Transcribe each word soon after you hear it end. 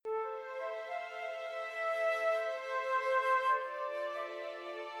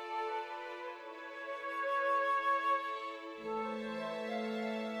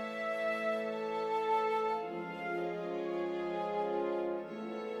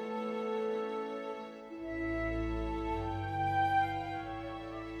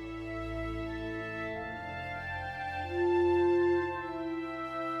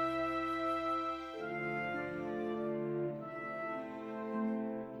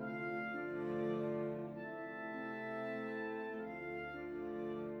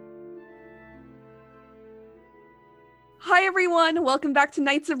Hi everyone, welcome back to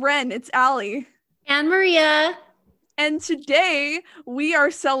Knights of Ren. It's Allie. And Maria. And today we are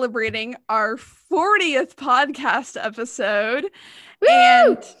celebrating our 40th podcast episode. Woo!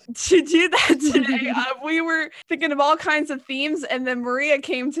 And to do that today, we were thinking of all kinds of themes, and then Maria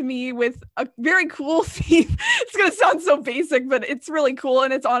came to me with a very cool theme. It's going to sound so basic, but it's really cool,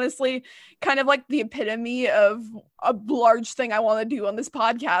 and it's honestly kind of like the epitome of a large thing I want to do on this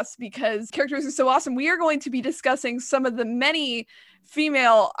podcast because characters are so awesome. We are going to be discussing some of the many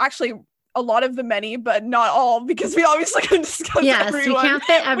female, actually a lot of the many, but not all, because we obviously can discuss everyone. We can't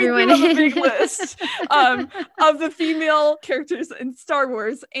fit everyone we do have a big list of the female characters in Star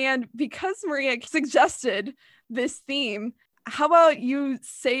Wars. And because Maria suggested this theme, how about you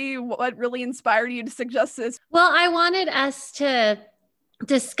say what really inspired you to suggest this? Well, I wanted us to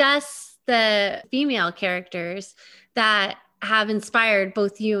discuss the female characters that have inspired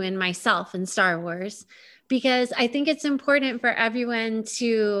both you and myself in Star Wars, because I think it's important for everyone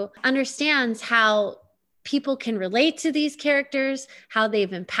to understand how people can relate to these characters, how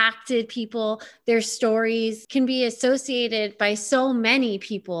they've impacted people. Their stories can be associated by so many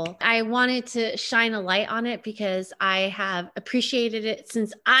people. I wanted to shine a light on it because I have appreciated it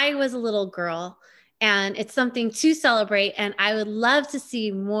since I was a little girl, and it's something to celebrate. And I would love to see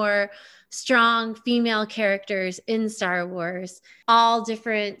more strong female characters in Star Wars, all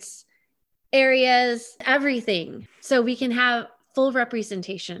different areas, everything, so we can have full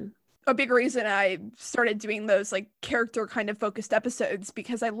representation. A big reason I started doing those like character kind of focused episodes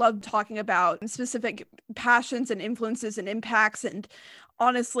because I love talking about specific passions and influences and impacts. And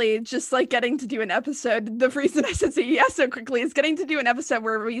honestly, just like getting to do an episode, the reason I said say yes so quickly is getting to do an episode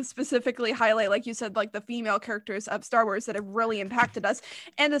where we specifically highlight, like you said, like the female characters of Star Wars that have really impacted us.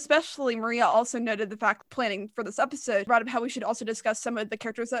 And especially Maria also noted the fact, planning for this episode, brought up how we should also discuss some of the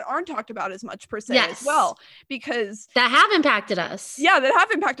characters that aren't talked about as much per se as well, because that have impacted us. Yeah, that have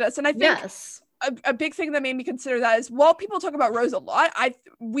impacted us. And I think a big thing that made me consider that is, while people talk about Rose a lot,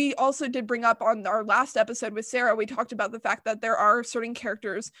 we also did bring up on our last episode with Sarah, we talked about the fact that there are certain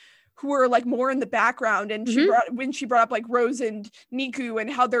characters who are like more in the background, and when she brought up like Rose and Niku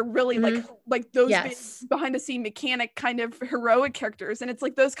and how they're really like those behind the scene mechanic kind of heroic characters, and it's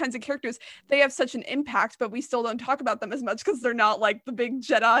like those kinds of characters, they have such an impact, but we still don't talk about them as much because they're not like the big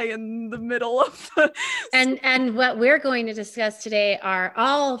Jedi in the middle of the and what we're going to discuss today are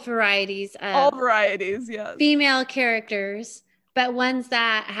all varieties, yes, female characters, but ones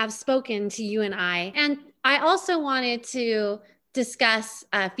that have spoken to you and I. And I also wanted to discuss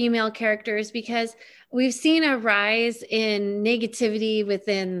female characters because we've seen a rise in negativity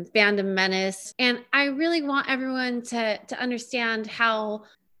within Fandom Menace, and I really want everyone to understand how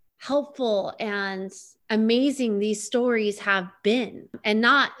helpful and amazing these stories have been, and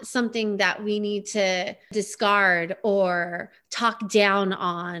not something that we need to discard or talk down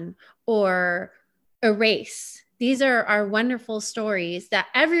on or erase. These are our wonderful stories that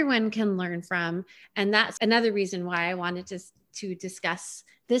everyone can learn from, and that's another reason why I wanted to discuss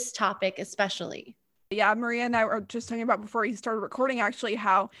this topic especially. Yeah, Maria and I were just talking about before we started recording actually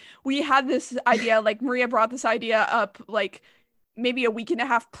how we had this idea, like Maria brought this idea up like maybe a week and a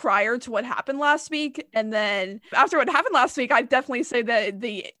half prior to what happened last week, and then after what happened last week, I'd definitely say that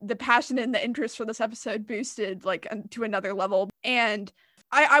the passion and the interest for this episode boosted like to another level. And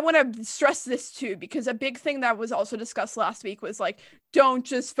I want to stress this too, because a big thing that was also discussed last week was like, don't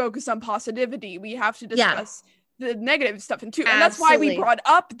just focus on positivity, we have to discuss the negative stuff too. And that's why we brought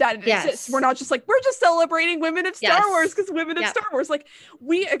up that it exists. We're not just like, we're just celebrating women of Star Wars because women of Star Wars. Like,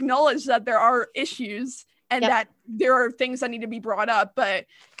 we acknowledge that there are issues and that there are things that need to be brought up. But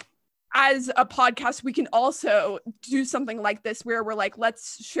as a podcast, we can also do something like this where we're like,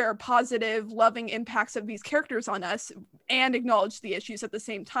 let's share positive, loving impacts of these characters on us and acknowledge the issues at the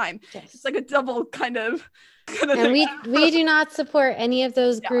same time. It's like a double kind of and we do not support any of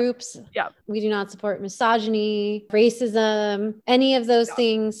those groups. We do not support misogyny, racism, any of those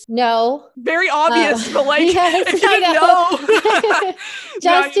things. No. Very obvious, but like, yes, I know.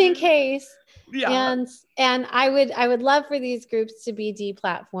 Just in case. And I would love for these groups to be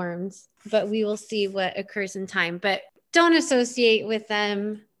deplatformed, but we will see what occurs in time. But don't associate with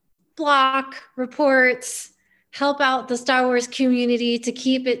them. Block, reports, help out the Star Wars community to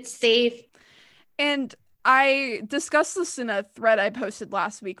keep it safe. And I discussed this in a thread I posted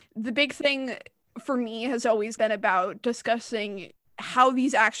last week. The big thing for me has always been about discussing how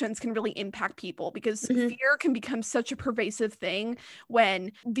these actions can really impact people, because fear can become such a pervasive thing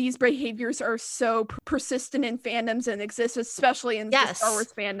when these behaviors are so persistent in fandoms and exist, especially in the Star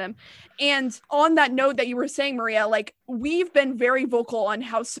Wars fandom. And on that note that you were saying, Maria, like, we've been very vocal on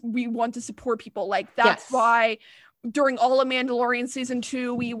how we want to support people. Like, that's why during all of Mandalorian season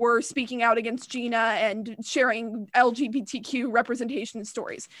 2, we were speaking out against Gina and sharing LGBTQ representation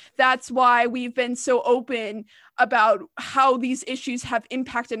stories. That's why we've been so open about how these issues have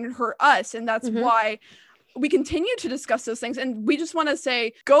impacted and hurt us. And that's why we continue to discuss those things. And we just want to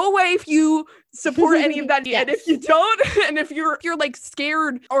say, go away if you support any of that. Yes. And if you don't, and if you're like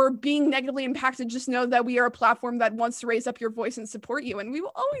scared or being negatively impacted, just know that we are a platform that wants to raise up your voice and support you. And we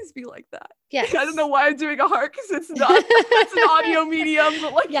will always be like that. Yes. I don't know why I'm doing a heart, because it's not, it's an audio medium,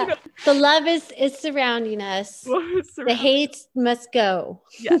 but like, yeah. you know. The love is surrounding us. The hate must go.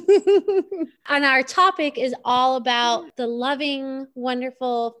 Yes. And our topic is all about the loving,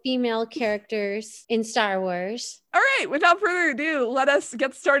 wonderful female characters in Star Wars. All right, without further ado, let us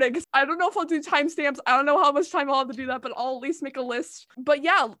get started. Because I don't know if I'll do timestamps. I don't know how much time I'll have to do that, but I'll at least make a list. But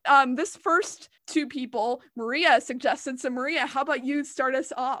yeah, this first two people, Maria suggested. So Maria, how about you start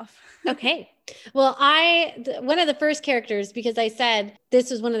us off? Okay. Well, one of the first characters, because I said this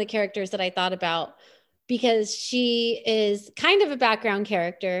was one of the characters that I thought about, because she is kind of a background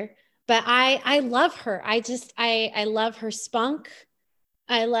character, but I love her. I love her spunk.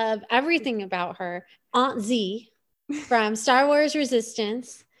 I love everything about her. Aunt Z from Star Wars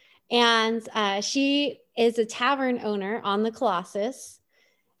Resistance. And she is a tavern owner on the Colossus.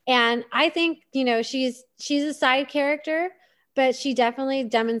 And I think, she's a side character, but she definitely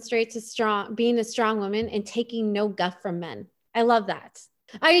demonstrates being a strong woman and taking no guff from men. I love that.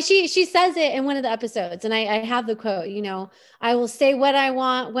 She says it in one of the episodes, and I have the quote, I will say what I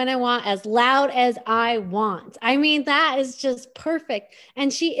want, when I want, as loud as I want. I mean, that is just perfect.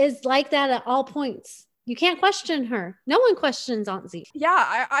 And she is like that at all points. You can't question her. No one questions Aunt Z.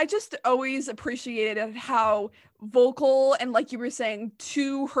 Yeah, I just always appreciated how vocal and, like you were saying,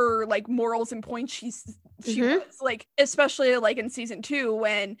 to her like morals and points she was, like, especially like in season 2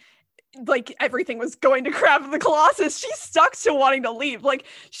 when like everything was going to crap in the Colossus, she stuck to wanting to leave. Like,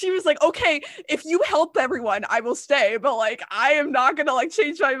 she was like, okay, if you help everyone, I will stay, but like I am not gonna like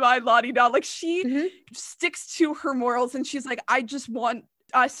change my mind, la-di-da. Like, she sticks to her morals, and she's like, I just want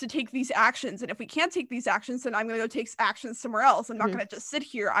us to take these actions, and if we can't take these actions, then I'm gonna go take actions somewhere else. I'm not gonna just sit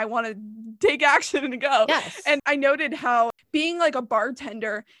here. I want to take action and go. Yes. And I noted how being like a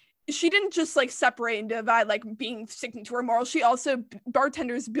bartender, she didn't just like separate and divide, like being sticking to her morals. She also,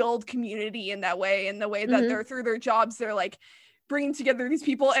 bartenders build community in that way, in the way that they're through their jobs, they're like bringing together these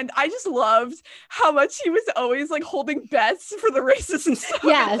people. And I just loved how much he was always like holding bets for the races and stuff.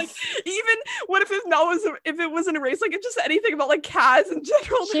 Yes. Like, even what if it wasn't a race, like it's just anything about like Kaz in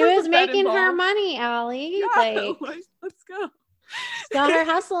general. She was making her money, Allie. Yeah, like, let's go. She's got her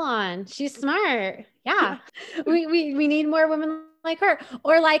hustle on. She's smart. Yeah. We need more women like her,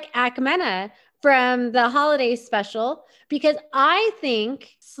 or like Ackmena from the holiday special, because I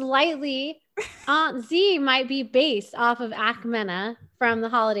think slightly Aunt Z might be based off of Ackmena from the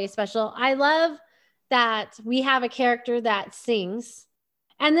holiday special. I love that we have a character that sings,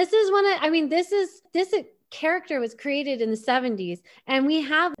 and this character was created in the 70s, and we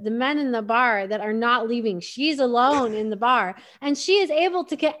have the men in the bar that are not leaving. She's alone in the bar, and she is able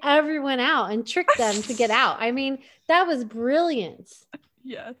to get everyone out and trick them to get out. I mean, that was brilliant.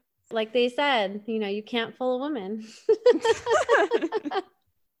 Yeah. Like they said, you can't fool a woman.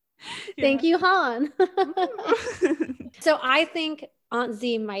 Thank you, Han. So I think Aunt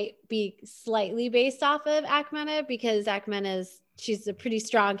Z might be slightly based off of Ackmena, because she's a pretty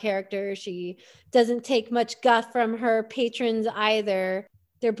strong character. She doesn't take much guff from her patrons either.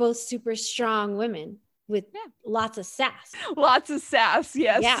 They're both super strong women with lots of sass. Lots of sass,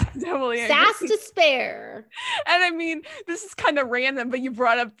 yes. Yeah. Definitely. Sass to spare. And I mean, this is kind of random, but you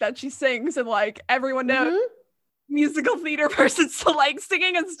brought up that she sings, and like everyone knows musical theater person, so like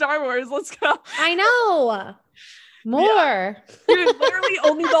singing in Star Wars, let's go. I know. More. Yeah. Dude, literally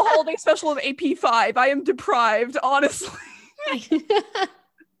only the holiday special of AP5. I am deprived, honestly.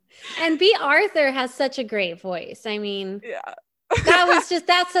 And B. Arthur has such a great voice. I mean, yeah.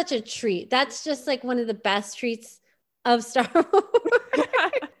 that's such a treat. That's just like one of the best treats of Star Wars.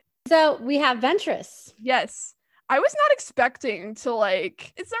 So we have Ventress. Yes. I was not expecting to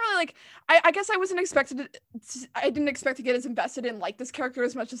like, it's not really like, I guess I didn't expect to get as invested in like this character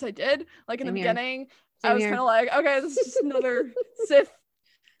as much as I did. Like in the beginning, I was kind of like, okay, this is just another Sith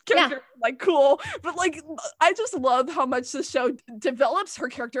character, like cool. But like, I just love how much the show develops her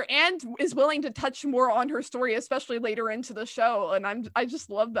character and is willing to touch more on her story, especially later into the show. And I just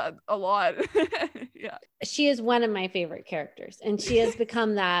love that a lot. Yeah. She is one of my favorite characters, and she has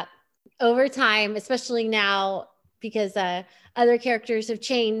become that over time, especially now, because other characters have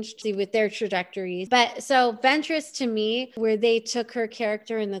changed with their trajectories. But so Ventress, to me, where they took her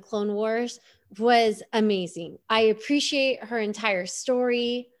character in the Clone Wars, was amazing. I appreciate her entire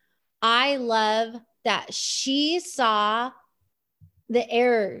story. I love that she saw the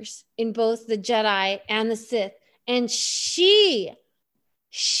errors in both the Jedi and the Sith, and she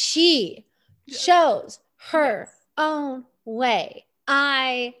chose her own way.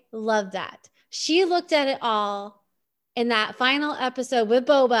 I love that. She looked at it all in that final episode with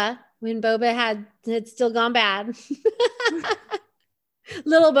Boba, when Boba had still gone bad.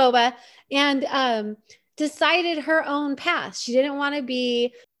 Little Boba, and decided her own path. She didn't want to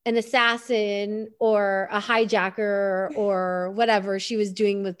be an assassin or a hijacker or whatever she was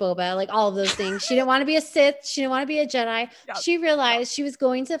doing with Boba, like all of those things. She didn't want to be a Sith. She didn't want to be a Jedi. She realized she was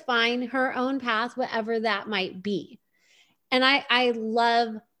going to find her own path, whatever that might be. And I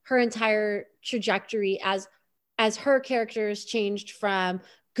love her entire trajectory as her characters changed from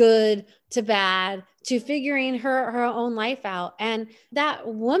good to bad to figuring her own life out. And that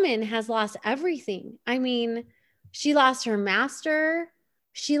woman has lost everything. I mean, she lost her master.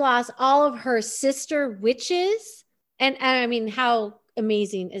 She lost all of her sister witches. And I mean, how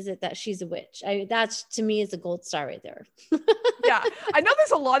amazing is it that she's a witch? That's, to me, is a gold star right there. Yeah, I know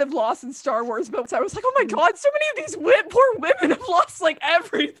there's a lot of loss in Star Wars, but I was like, oh my God, so many of these poor women have lost like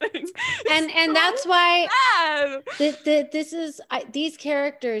everything. And so that's why these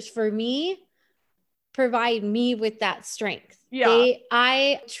characters for me provide me with that strength. Yeah.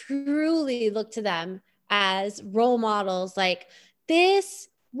 I truly look to them as role models. Like, this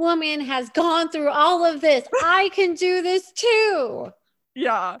woman has gone through all of this. I can do this too.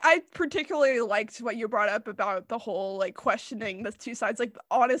 Yeah, I particularly liked what you brought up about the whole like questioning the two sides. Like,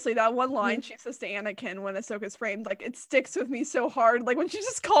 honestly, that one line she says to Anakin when Ahsoka's framed, like, it sticks with me so hard. Like, when she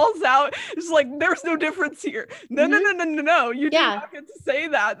just calls out, it's like, there's no difference here. No. You do not get to say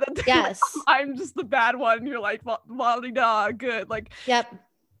that. Yes. I'm just the bad one. And you're like, well, good. Like, yep.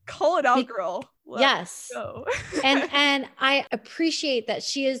 Call it out, girl. Let's go. and I appreciate that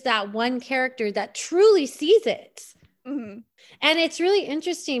she is that one character that truly sees it. Mm-hmm. And it's really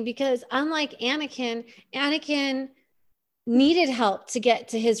interesting because unlike Anakin needed help to get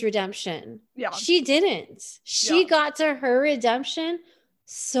to his redemption. Yeah. She didn't. She got to her redemption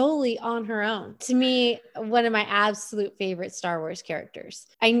solely on her own. To me, one of my absolute favorite Star Wars characters.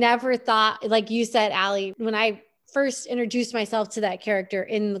 I never thought, like you said, Allie, when I first introduced myself to that character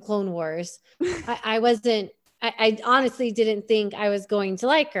in the Clone Wars, I honestly didn't think I was going to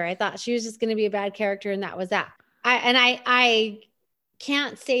like her. I thought she was just going to be a bad character, and that was that. I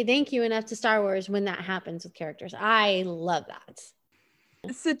can't say thank you enough to Star Wars when that happens with characters. I love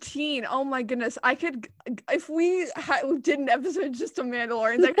that. Satine, oh my goodness, I could, if we did an episode just of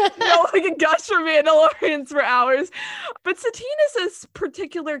Mandalorians, I could gush for Mandalorians for hours. But Satine is this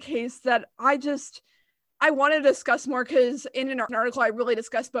particular case that I want to discuss more, because in an article I really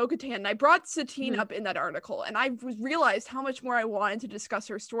discussed Bo-Katan, and I brought Satine up in that article, and I realized how much more I wanted to discuss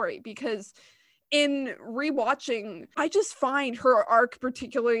her story, because in rewatching, I just find her arc,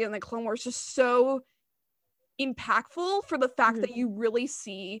 particularly in the Clone Wars, just so impactful for the fact that you really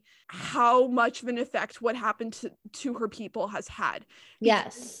see how much of an effect what happened to her people has had.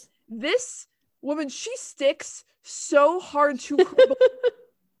 Yes. This woman, she sticks so hard to her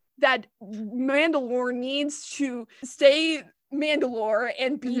that Mandalore needs to stay Mandalore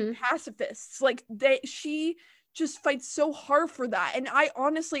and be pacifists. Like, she just fights so hard for that. And I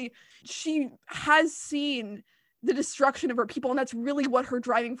honestly, she has seen the destruction of her people, and that's really what her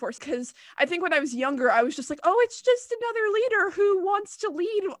driving force, because I think when I was younger, I was just like, oh, it's just another leader who wants to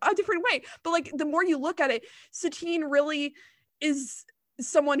lead a different way. But like, the more you look at it, Satine really is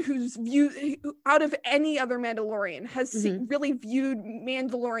someone who's viewed out of any other Mandalorian has really viewed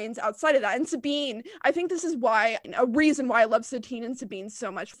Mandalorians outside of that. And Sabine, I think this is a reason why I love Satine and Sabine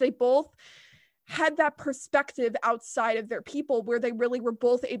so much. They both had that perspective outside of their people, where they really were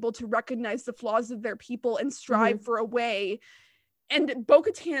both able to recognize the flaws of their people and strive for a way. And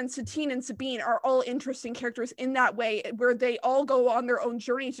Bo-Katan, Satine, and Sabine are all interesting characters in that way, where they all go on their own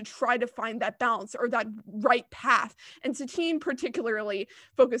journey to try to find that balance or that right path. And Satine particularly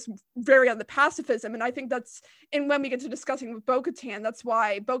focused very on the pacifism. And I think and when we get to discussing with Bo-Katan, that's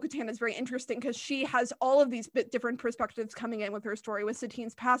why Bo-Katan is very interesting, because she has all of these different perspectives coming in with her story, with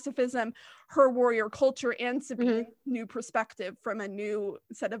Satine's pacifism, her warrior culture, and Sabine's new perspective from a new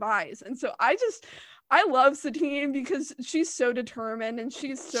set of eyes. And so I love Satine because she's so determined and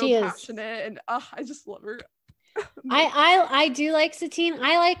she's so passionate, and I just love her. I do like Satine.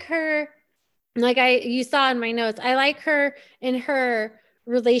 I like her, like you saw in my notes, I like her in her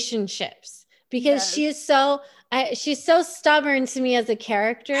relationships, because she's so stubborn to me as a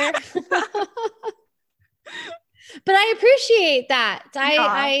character. But I appreciate that.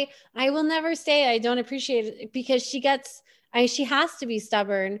 Yeah. I will never say I don't appreciate it, because she has to be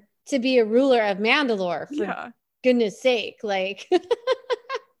stubborn to be a ruler of Mandalore, for Yeah. goodness sake. Like,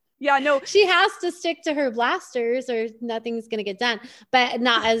 Yeah, no, she has to stick to her blasters or nothing's going to get done, but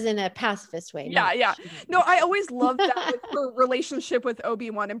not as in a pacifist way. yeah, No, yeah. she No, wouldn't. I always loved that with her relationship with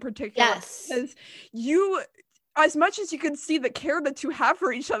Obi-Wan in particular, Yes. because you, as much as you can see the care the two have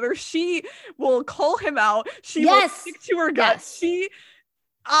for each other, she will call him out. She will Yes. stick to her guts. Yes.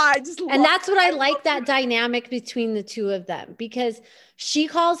 I just And love that's what it. I I love like, that her. dynamic between the two of them, because she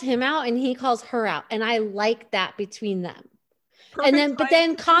calls him out and he calls her out. And I like that between them. And Perfect then, but time then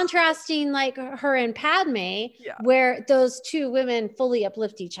to just, contrasting like her and Padme, yeah, where those two women fully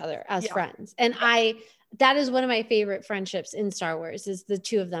uplift each other as yeah, friends. And that is one of my favorite friendships in Star Wars, is the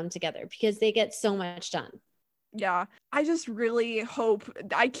two of them together, because they get so much done. yeah. I just really hope,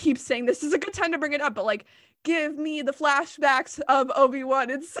 I keep saying this is a good time to bring it up, but like, give me the flashbacks of Obi-Wan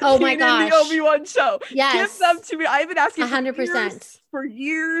and Oh my Sabine in the gosh. Obi-Wan show. Give them Yes. to me. I've been asking for years, 100%. for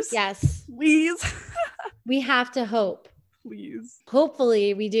years. Yes. Please. We have to hope. Please.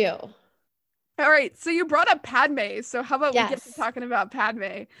 Hopefully we do. All right, so you brought up Padme, so how about we get to Yes. talking about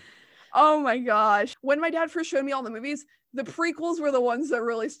Padme? Oh my gosh. When my dad first showed me all the movies, the prequels were the ones that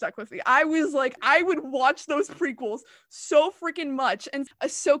really stuck with me. I was like, I would watch those prequels so freaking much. And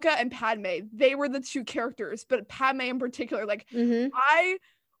Ahsoka and Padme, they were the two characters, but Padme in particular, like Mm-hmm.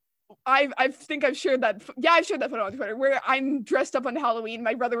 I think I've shared that. Yeah, I've shared that photo on Twitter where I'm dressed up on Halloween.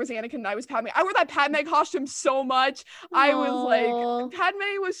 My brother was Anakin and I was Padme. I wore that Padme costume so much. I was like, Oh.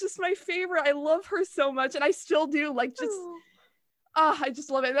 Padme was just my favorite. I love her so much, and I still do. Like, just I just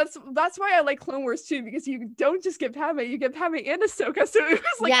love it. That's why I like Clone Wars too, because you don't just get Padme, you get Padme and Ahsoka. So it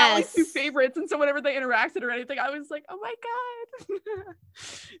was like at least two Yes. favorites, and so whenever they interacted or anything, I was like, oh my god. Yeah.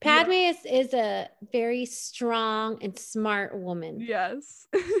 Padme is a very strong and smart woman. Yes.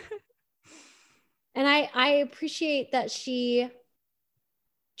 And I appreciate that she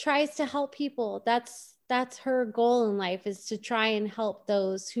tries to help people. That's her goal in life, is to try and help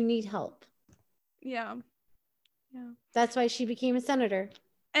those who need help. Yeah. Yeah. That's why she became a senator.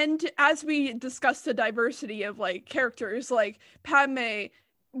 And as we discussed the diversity of like characters, like Padme,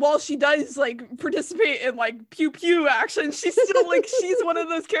 while she does like participate in like pew pew action, she's still like she's one of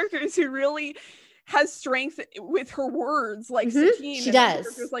those characters who really has strength with her words, like Satine She and other does.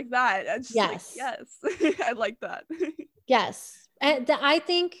 characters like that. It's just like, yes, I like that. Yes. I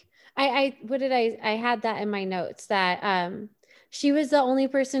think I what did I had that in my notes, that she was the only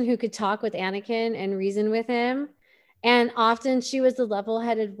person who could talk with Anakin and reason with him. And often she was the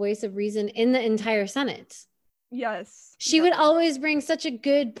level-headed voice of reason in the entire Senate. Yes. She would always bring such a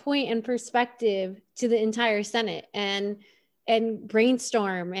good point and perspective to the entire Senate, and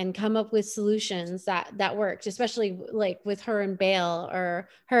brainstorm and come up with solutions that worked, especially like with her and Bale, or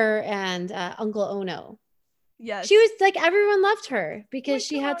her and Uncle Ono. Yes. She was like, everyone loved her because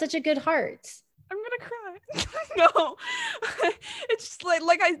she had such a good heart. I'm gonna cry. No, it's just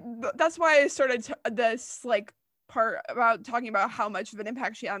that's why I started this like part about talking about how much of an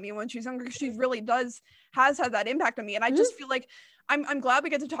impact she had on me when she was younger, because she really has had that impact on me. And I just feel like I'm glad we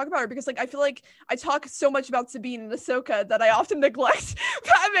get to talk about her, because like I feel like I talk so much about Sabine and Ahsoka that I often neglect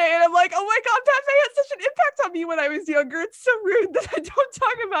Padme, and I'm like, oh my god, Padme had such an impact on me when I was younger. It's so rude that I don't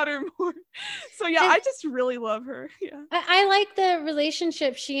talk about her more. So yeah, I just really love her. Yeah, I like the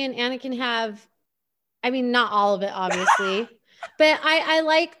relationship she and Anakin have. I mean, not all of it, obviously, but I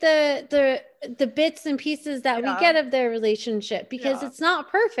like the bits and pieces that we get of their relationship, because it's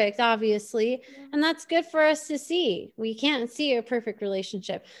not perfect, obviously, and that's good for us to see. We can't see a perfect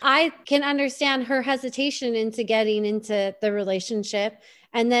relationship. I can understand her hesitation into getting into the relationship,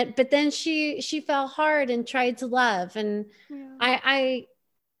 and that, but then she fell hard and tried to love, and I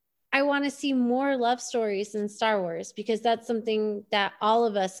want to see more love stories in Star Wars, because that's something that all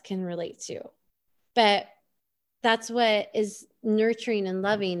of us can relate to. But that's what is nurturing and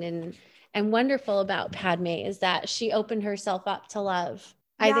loving and wonderful about Padme, is that she opened herself up to love.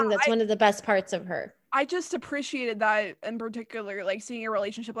 I think that's one of the best parts of her. I just appreciated that in particular, like seeing a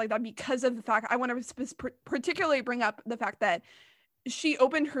relationship like that, because of the fact I want to particularly bring up the fact that she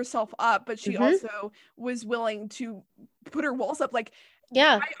opened herself up, but she also was willing to put her walls up. Like,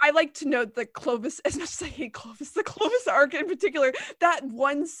 I like to note that Clovis, as much as I hate Clovis, the Clovis arc in particular, that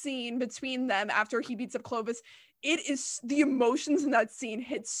one scene between them after he beats up Clovis, it is, the emotions in that scene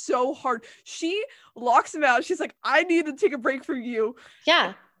hit so hard. She locks him out. She's like, I need to take a break from you.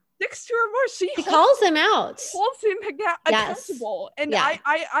 Yeah. Sticks to her more. She calls him out. Holds him accountable. And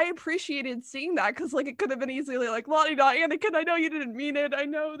I appreciated seeing that, because like it could have been easily like, Lottie, not Anakin, I know you didn't mean it. I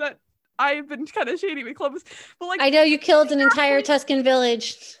know that I've been kind of shady with Clovis, but like I know you killed an entire Tuscan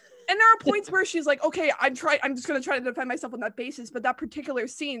village. and there are points where she's like, okay, I'm just gonna try to defend myself on that basis. But that particular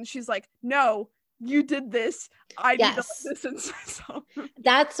scene, she's like, no, you did this. I need to listen to myself.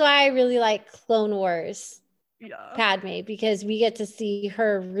 That's why I really like Clone Wars. Yeah. Padme, because we get to see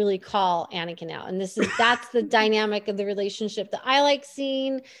her really call Anakin out. And that's the dynamic of the relationship that I like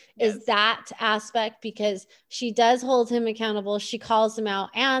seeing is that aspect, because she does hold him accountable. She calls him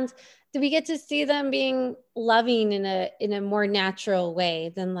out, and we get to see them being loving in a more natural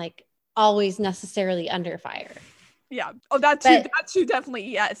way than like always necessarily under fire. Yeah. Oh, that too, definitely.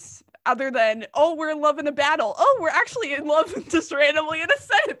 Yes. Other than, oh, we're in love in a battle. Oh, we're actually in love just randomly in a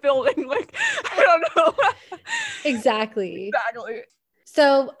Senate building. Like, I don't know. Exactly.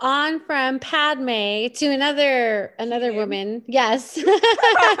 So on from Padme to another woman. Yes.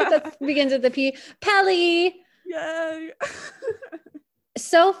 That begins with the P. Peli. Yay.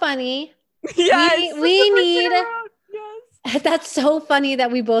 So funny. Yes. We need. Yes. That's so funny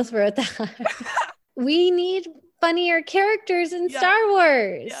that we both wrote that. We need funnier characters in Star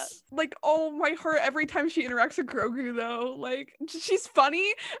Wars. Yeah. Like, oh, my heart every time she interacts with Grogu, though. Like, she's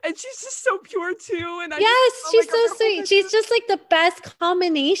funny and she's just so pure too. And she's so sweet. She's just like the best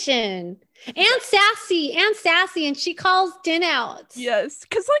combination. And sassy, and she calls Din out. Yes,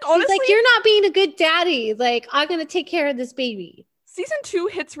 because like honestly, like, you're not being a good daddy. Like, I'm gonna take care of this baby. Season 2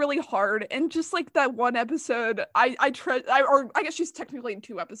 hits really hard, and just like that one episode, or I guess she's technically in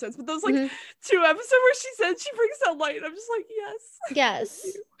 2 episodes, but those like 2 episodes where she said she brings that light, I'm just like, yes.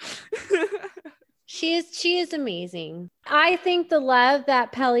 She is amazing. I think the love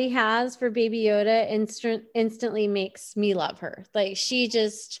that Peli has for Baby Yoda instantly makes me love her. Like,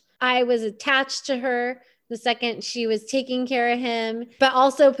 I was attached to her the second she was taking care of him, but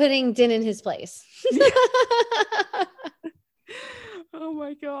also putting Din in his place. Oh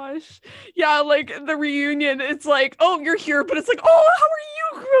my gosh. Yeah, like the reunion, it's like, oh, you're here, but it's like, oh, how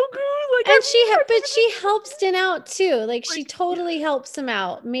are you, Grogu? Like, and she helps Din out too. Like, she totally helps him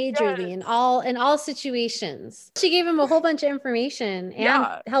out majorly in all situations. She gave him a whole bunch of information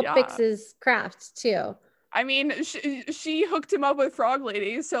and helped fix his craft too. I mean, she hooked him up with Frog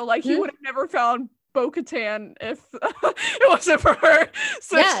Lady, so like he would have never found Bo-Katan if it wasn't for her.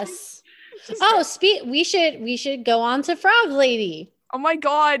 So yes. We should go on to Frog Lady. Oh my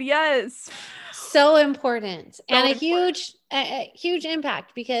God, yes. So important. And a huge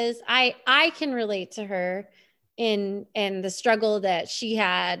impact, because I can relate to her in the struggle that she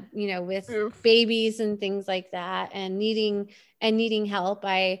had, with babies and things like that, and needing help.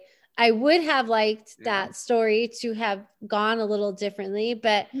 I would have liked that story to have gone a little differently,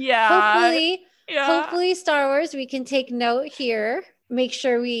 but hopefully Star Wars, we can take note here. Make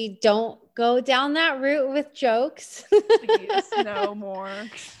sure we don't go down that route with jokes. Please, no more.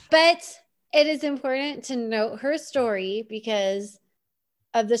 But it is important to note her story because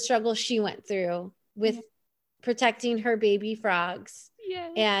of the struggle she went through with protecting her baby frogs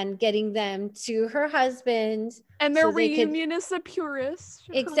and getting them to her husband. And their reunion is the purest.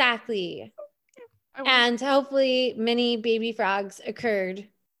 Exactly. And hopefully many baby frogs occurred.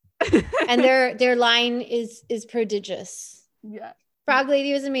 And their line is prodigious. Yeah. Frog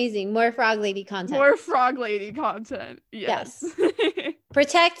Lady was amazing. More Frog Lady content. More Frog Lady content. Yes.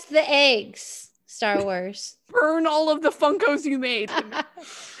 Protect the eggs, Star Wars. Burn all of the Funkos you made.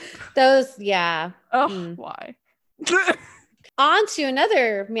 Those, yeah. Oh, why? On to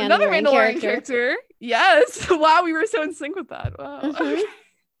another Mandalorian character. Yes. Wow, we were so in sync with that.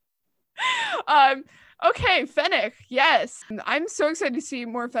 Wow. Okay, Fennec. Yes. I'm so excited to see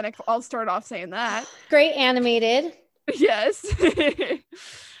more Fennec. I'll start off saying that. Great animated. Yes.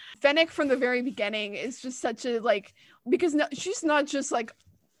 Fennec from the very beginning is just such a because she's not just like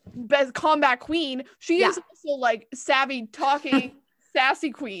best combat queen, she is also like savvy talking sassy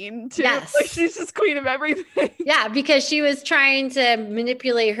queen too. Yes. Like, she's just queen of everything. Yeah, because she was trying to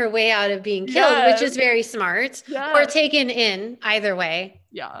manipulate her way out of being killed, which is very smart, or taken in, either way.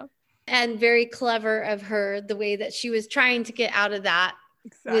 Yeah. And very clever of her, the way that she was trying to get out of that.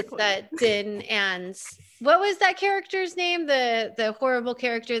 Exactly. With that Din and what was that character's name? The horrible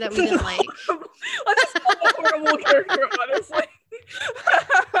character that we didn't like. Let's just call the horrible character, honestly.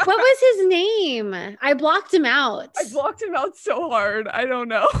 What was his name? I blocked him out. I blocked him out so hard. I don't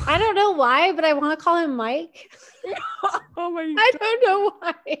know. I don't know why, but I want to call him Mike. Oh my God. I don't know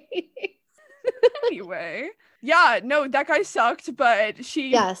why. Anyway. Yeah, no, that guy sucked, but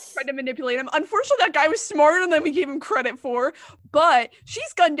she tried to manipulate him. Unfortunately, that guy was smarter than we gave him credit for, but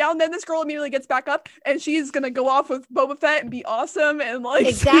she's gunned down. Then this girl immediately gets back up, and she's going to go off with Boba Fett and be awesome. And like,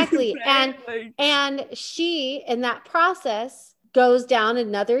 exactly. And she, in that process, goes down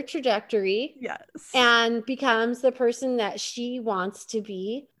another trajectory Yes. and becomes the person that she wants to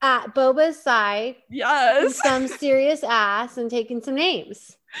be at Boba's side, Yes. some serious ass and taking some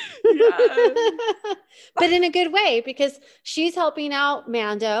names. Yes. But in a good way, because she's helping out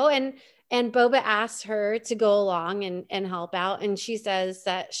Mando, and Boba asks her to go along and help out, and she says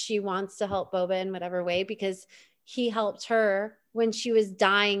that she wants to help Boba in whatever way because he helped her when she was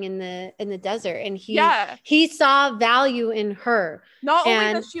dying in the desert, and he saw value in her. Not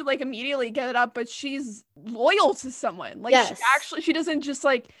only does she like immediately get it up, but she's loyal to someone. Like, yes. she doesn't just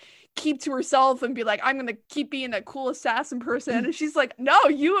like keep to herself and be like, I'm gonna keep being a cool assassin person. And she's like, no,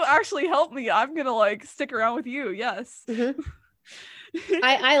 you actually helped me. I'm gonna like stick around with you. Yes. Mm-hmm.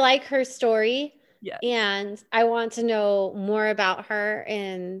 I like her story. Yeah. And I want to know more about her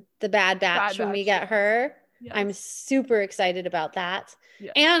in the Bad Batch when we get her. Yes. I'm super excited about that.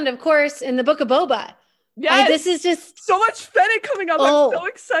 Yes. And of course, in the Book of Boba. Yes. This is just so much Fennec coming up. I'm so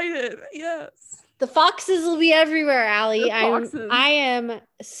excited. Yes. The foxes will be everywhere, Allie. I am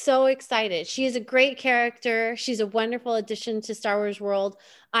so excited. She is a great character. She's a wonderful addition to Star Wars world.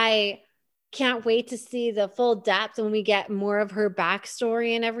 I can't wait to see the full depth when we get more of her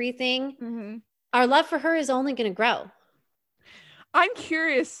backstory and everything. Mm-hmm. Our love for her is only going to grow. I'm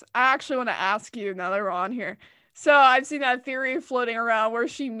curious. I actually want to ask you now that we're on here. So I've seen that theory floating around where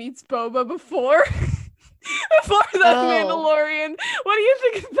she meets Boba before the Mandalorian. What do you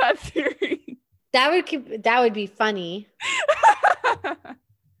think of that theory? That would be funny.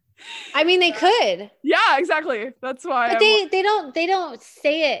 I mean, they could. Yeah, exactly. That's why. But they don't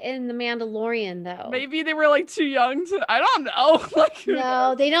say it in The Mandalorian though. Maybe they were like too young to. I don't know. Like,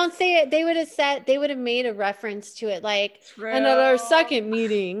 no, they don't say it. They would have made a reference to it, like and at our second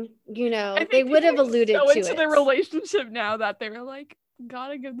meeting. You know, they would have alluded to it. Into their relationship now that they were like,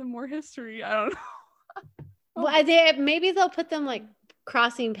 gotta give them more history. I don't know. Well, maybe they'll put them like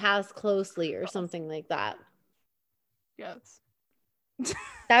crossing paths closely or something like that. Yes.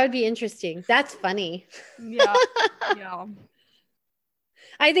 That would be interesting. That's funny. Yeah. Yeah.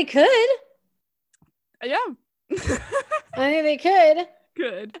 I think they could. Yeah. I think they could.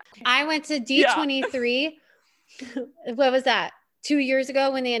 Good. I went to D23. Yeah. What was that? 2 years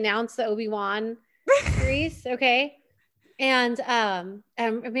ago when they announced the Obi-Wan series. Okay. And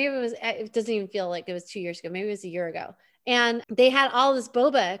maybe it doesn't even feel like it was 2 years ago. Maybe it was a year ago. And they had all this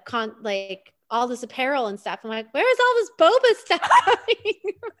Boba all this apparel and stuff. I'm like, where's all this Boba stuff coming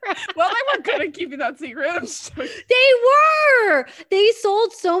from? Well, they were good at keeping that secret. They were. They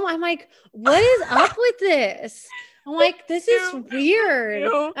sold so much. I'm like, what is up with this? I'm like, this is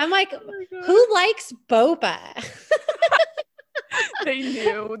weird. I'm like, who likes Boba? They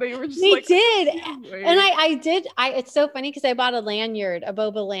knew. They were just they did. And I did. It's so funny because I bought a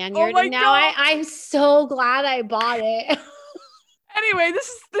Boba lanyard. And now I'm so glad I bought it. Anyway,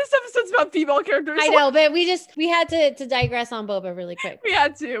 this episode's about female characters. I know, but we had to digress on Boba really quick. We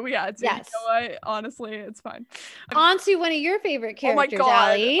had to. Yes. You know what? Honestly, it's fine. On to one of your favorite characters,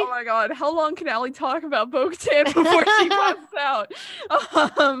 Allie. Oh my god. How long can Allie talk about Bo-Katan before she passes out?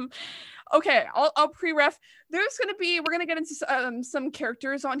 Okay, I'll pre-ref. We're gonna get into some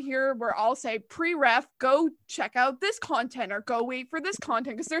characters on here where I'll say pre-ref, go check out this content or go wait for this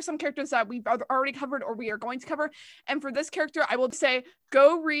content, because there's some characters that we've already covered or we are going to cover. And for this character, I will say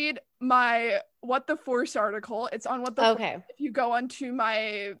go read my What the Force article. It's on What the Force. If you go onto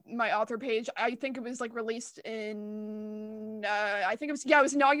my author page, I think it was like released in it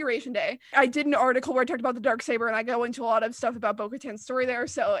was Inauguration Day. I did an article where I talked about the Darksaber, and I go into a lot of stuff about Bo-Katan's story there.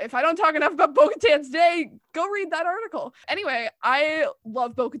 So if I don't talk enough about Bo-Katan's day, go read that article. Anyway, I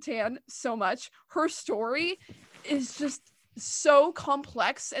love Bo-Katan so much. Her story is just so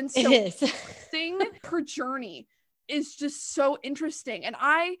complex and so interesting. Her journey is just so interesting, and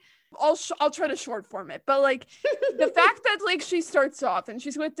I'll try to short form it, but like the fact that like she starts off and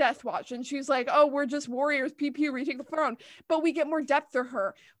she's with Death Watch and she's like, oh, we're just warriors, PP, retake the throne, but we get more depth to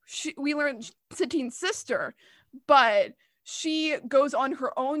her. We learn Satine's sister, but she goes on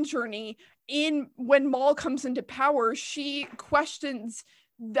her own journey. When Maul comes into power, she questions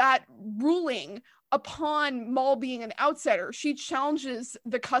that ruling upon Maul being an outsider. She challenges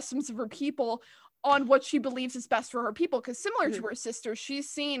the customs of her people on what she believes is best for her people, because similar to her sister, she's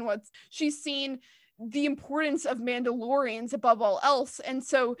seen the importance of Mandalorians above all else. And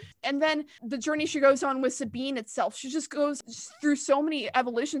then the journey she goes on with Sabine itself, she just goes through so many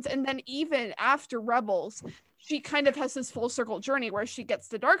evolutions. And then even after Rebels, she kind of has this full circle journey where she gets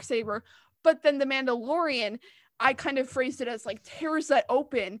the Darksaber, but then the Mandalorian, I kind of phrased it as like tears that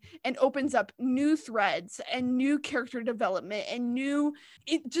open and opens up new threads and new character development and new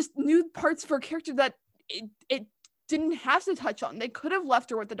parts of her character that it didn't have to touch on. They could have left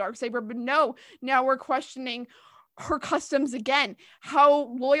her with the Darksaber, but no, now we're questioning her customs again.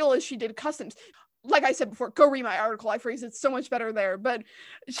 How loyal is she to customs? Like I said before, go read my article. I phrased it so much better there. But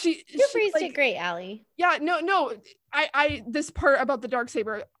you phrased it great, Allie. Yeah, no. I this part about the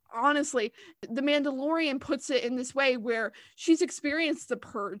Darksaber, honestly, the Mandalorian puts it in this way where she's experienced the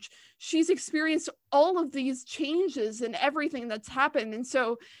purge. She's experienced all of these changes and everything that's happened. And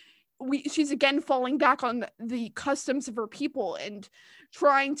so she's again falling back on the customs of her people and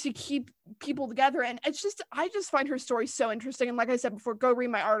trying to keep people together. And I just find her story so interesting. And like I said before, go read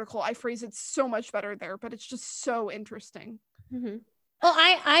my article. I phrase it so much better there, but it's just so interesting. Mm-hmm. Well,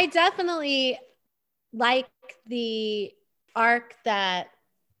 I definitely like the arc that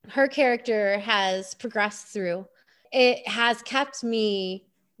her character has progressed through. It has kept me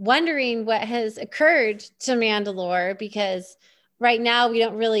wondering what has occurred to Mandalore, because right now we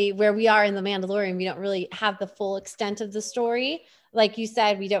don't really, where we are in the Mandalorian, we don't really have the full extent of the story. Like you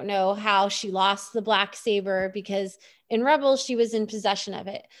said, we don't know how she lost the black saber, because in Rebels she was in possession of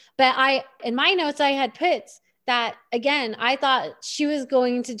it. But in my notes I had put that, again, I thought she was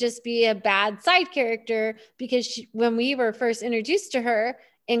going to just be a bad side character, because when we were first introduced to her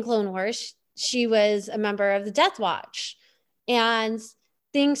in Clone Wars, she was a member of the Death Watch, and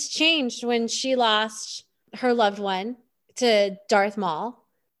things changed when she lost her loved one to Darth Maul,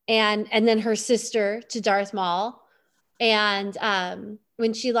 and then her sister to Darth Maul. And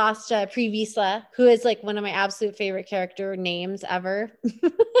when she lost Pre Vizsla, who is like one of my absolute favorite character names ever.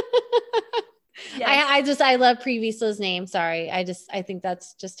 Yes. I love Pre Vizsla's name. Sorry. I think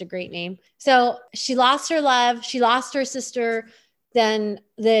that's just a great name. So she lost her love. She lost her sister. Then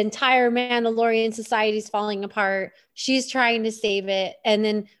the entire Mandalorian society is falling apart. She's trying to save it. And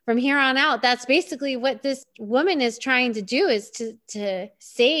then from here on out, that's basically what this woman is trying to do, is to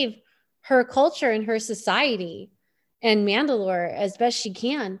save her culture and her society and Mandalore as best she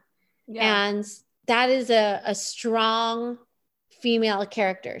can. Yeah. And that is a strong female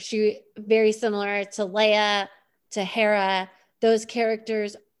character. She very similar to Leia, to Hera. Those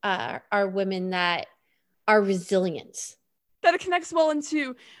characters are women that are resilient. That it connects well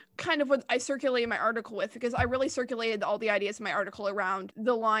into kind of what I circulated my article with, because I really circulated all the ideas in my article around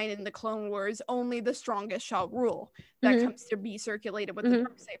the line in the Clone Wars, only the strongest shall rule, that comes to be circulated with the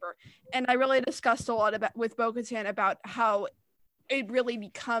Darksaber. And I really discussed a lot about with Bo-Katan about how it really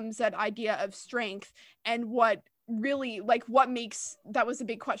becomes that idea of strength, and what really, like, what makes, that was a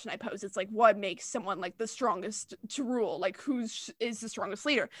big question I posed. It's like, what makes someone like the strongest to rule? Like, is the strongest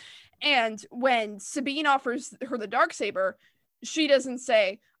leader? And when Sabine offers her the Darksaber, she doesn't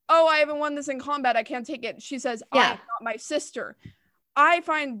say, oh, I haven't won this in combat, I can't take it. She says, I'm not my sister. I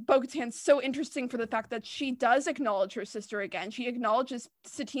find Bo-Katan so interesting for the fact that she does acknowledge her sister again. She acknowledges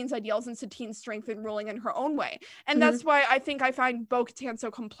Satine's ideals and Satine's strength in ruling in her own way. And that's why I think I find Bo-Katan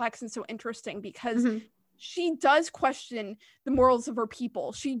so complex and so interesting, because she does question the morals of her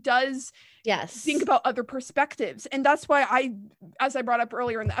people. She does think about other perspectives. And that's why as I brought up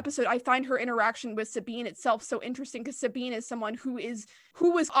earlier in the episode, I find her interaction with Sabine itself so interesting, because Sabine is someone who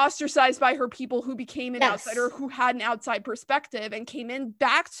was ostracized by her people, who became an outsider, who had an outside perspective, and came in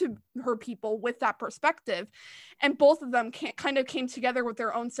back to her people with that perspective. And both of them kind of came together with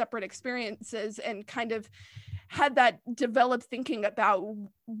their own separate experiences, and kind of had that developed thinking about,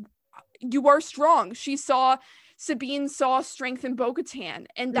 you are strong. Sabine saw strength in Bo-Katan,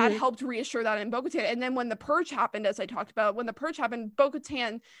 and that helped reassure that in Bo-Katan. And then when the purge happened, as I talked about,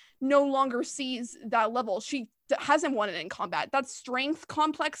 Bo-Katan no longer sees that level. She hasn't won it in combat. That strength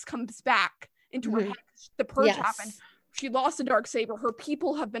complex comes back into her head. The purge happened. She lost the Darksaber. Her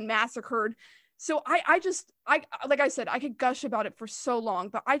people have been massacred. So I like I said, I could gush about it for so long,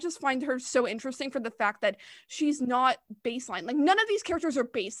 but I just find her so interesting for the fact that she's not baseline. Like, none of these characters are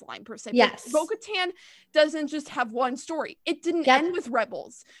baseline per se. Yes. Bo-Katan doesn't just have one story. It didn't end with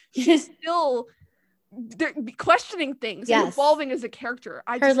Rebels. She's still questioning things and evolving as a character.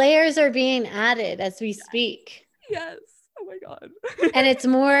 Her layers are being added as we speak. Yes. Oh my God. And it's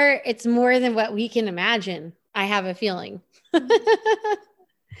more than what we can imagine. I have a feeling.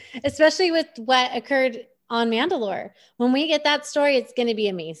 Especially with what occurred on Mandalore. When we get that story, it's going to be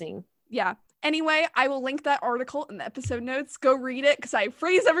amazing. Yeah. Anyway, I will link that article in the episode notes. Go read it, because I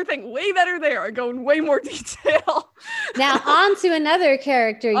phrase everything way better there. I go in way more detail. Now, on to another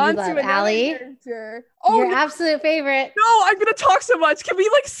character you love, Allie. Oh, your absolute favorite. No, I'm going to talk so much. Can we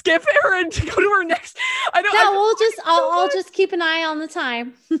skip her and go to her next? I'll just keep an eye on the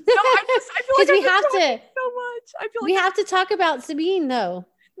time. No, I feel like we have to so much. We have to talk about Sabine, though.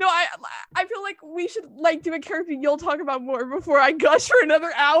 No, I feel like we should like do a character you'll talk about more before I gush for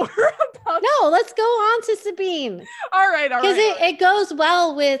another hour about. No, let's go on to Sabine. All right. Because it goes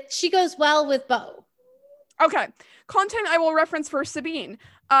well with, she goes well with Bo. Okay. Content I will reference for Sabine.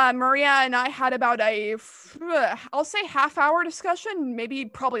 Maria and I had about I'll say half-hour discussion,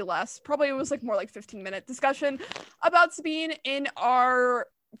 probably less. Probably it was like more like 15-minute discussion about Sabine in our,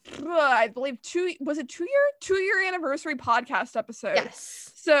 I believe 2-year anniversary podcast episode.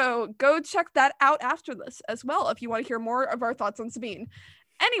 Yes. So go check that out after this as well if you want to hear more of our thoughts on Sabine.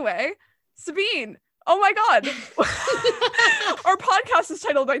 Anyway, Sabine. Oh my God. Our podcast is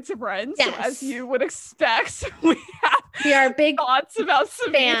titled Knights of Ren. Yes. So as you would expect, we are big thoughts about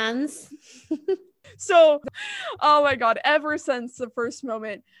Sabine. Fans. So, oh my God, ever since the first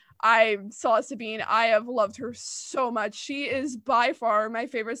moment I saw Sabine, I have loved her so much. She is by far my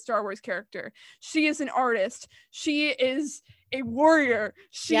favorite Star Wars character. She is an artist. She is a warrior.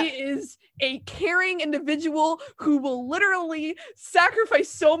 She is a caring individual who will literally sacrifice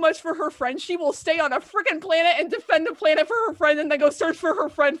so much for her friend. She will stay on a freaking planet and defend the planet for her friend and then go search for her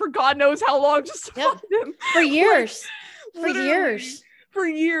friend for God knows how long just to find him. For years. Like, for years. For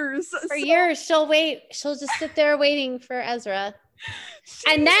years. For years. She'll wait. She'll just sit there waiting for Ezra.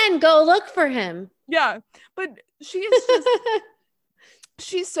 And then go look for him. Yeah. But she is just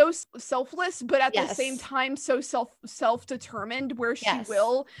she's so selfless, but at the same time so self-determined, where she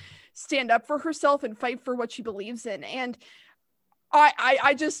will stand up for herself and fight for what she believes in. And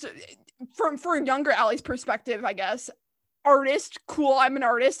I just, for a younger Allie's perspective, I guess, artist, cool, I'm an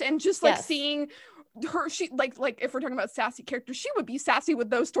artist, and just like seeing her, she like if we're talking about sassy characters, she would be sassy with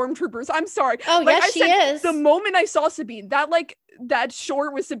those stormtroopers. I'm sorry. Oh, like, yes, she is. The moment I saw Sabine, that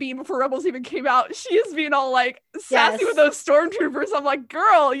short with Sabine before Rebels even came out, she is being all like sassy with those stormtroopers. I'm like,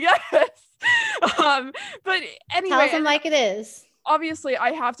 girl, yes. But anyway, tells them like it is. Obviously,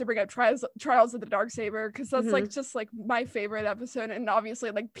 I have to bring up Trials of the Darksaber because that's like just like my favorite episode, and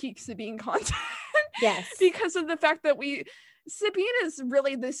obviously like peak Sabine content. Yes, because of the fact that Sabine is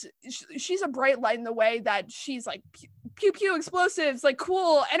really this, she's a bright light in the way that she's like pew pew explosives, like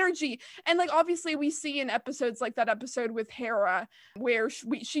cool energy. And like obviously we see in episodes like that episode with Hera where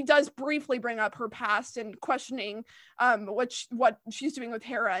she does briefly bring up her past and questioning what she's doing with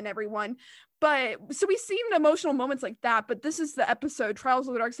Hera and everyone. But so we see emotional moments like that, but this is the episode, Trials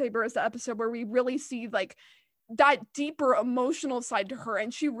of the Darksaber is the episode where we really see like that deeper emotional side to her,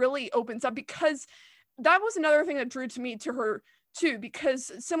 and she really opens up, because that was another thing that drew to her too,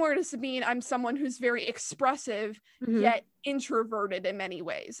 because similar to Sabine, I'm someone who's very expressive yet introverted in many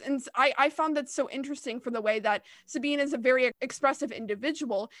ways. And I found that so interesting for the way that Sabine is a very expressive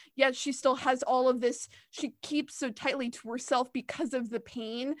individual, yet she still has all of this, she keeps so tightly to herself because of the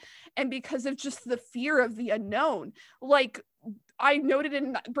pain and because of just the fear of the unknown. Like I noted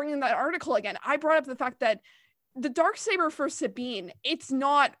in bringing that article again, I brought up the fact that the Darksaber for Sabine, it's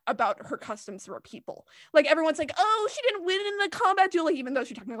not about her customs for people. Like everyone's like, oh, she didn't win in the combat duel, like, even though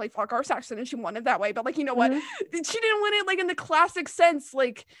she technically fought Gar Saxon and she won it that way. But like, you know what? She didn't win it like in the classic sense.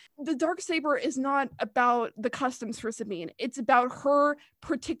 Like the Darksaber is not about the customs for Sabine. It's about her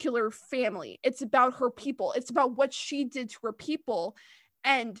particular family. It's about her people. It's about what she did to her people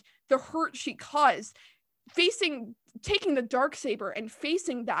and the hurt she caused. Taking the Darksaber and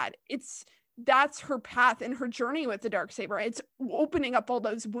facing that, that's her path and her journey with the Darksaber. It's opening up all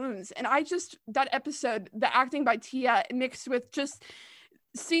those wounds. And that episode, the acting by Tia mixed with just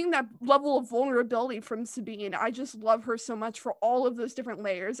seeing that level of vulnerability from Sabine, I just love her so much for all of those different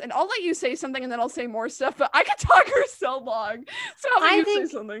layers. And I'll let you say something and then I'll say more stuff, but I could talk her so long. So how about you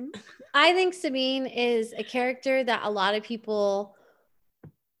say something? I think Sabine is a character that a lot of people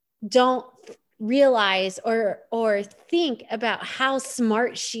don't realize or think about how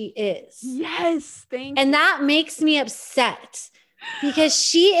smart she is. Yes, thank you. And that makes me upset, because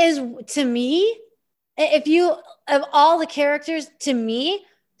she is, to me, of all the characters, to me,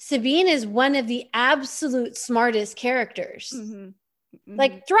 Sabine is one of the absolute smartest characters.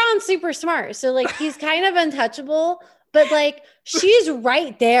 Like Thrawn's super smart, so like he's kind of untouchable, but like she's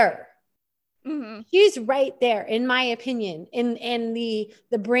right there. She's right there, in my opinion, in the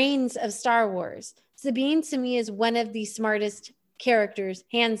brains of Star Wars. Sabine, to me, is one of the smartest characters,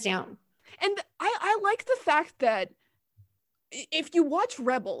 hands down. And I like the fact that if you watch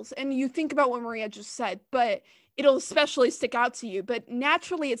Rebels and you think about what Maria just said, but it'll especially stick out to you, but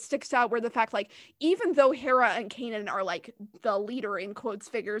naturally it sticks out where the fact, like, even though Hera and Kanan are like the leader in quotes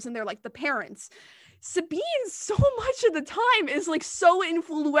figures and they're like the parents, Sabine so much of the time is like so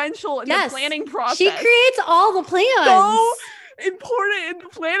influential in the planning process. She creates all the plans. So important in the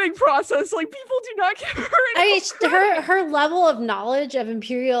planning process. Like, people do not give her I mean, credit. her level of knowledge of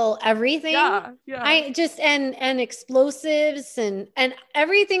Imperial everything. Yeah. I just and explosives and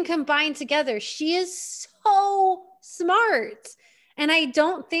everything combined together. She is so smart. And I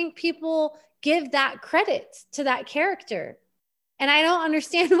don't think people give that credit to that character. And I don't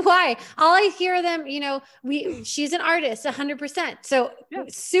understand why. All I hear them, she's an artist 100%. So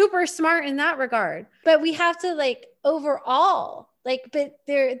super smart in that regard. But we have to like overall, like, but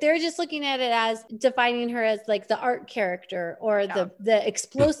they're just looking at it as defining her as like the art character or the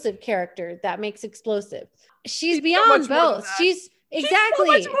explosive character that makes explosive. She's beyond both. She's exactly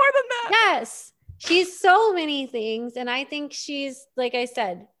so much more than that. Yes. She's so many things. And I think she's, like I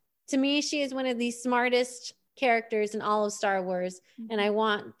said, to me, she is one of the smartest characters in all of Star Wars, and I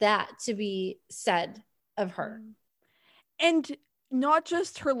want that to be said of her. And not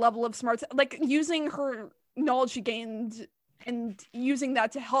just her level of smarts, like using her knowledge she gained and using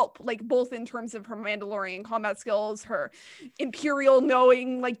that to help, like both in terms of her Mandalorian combat skills, her Imperial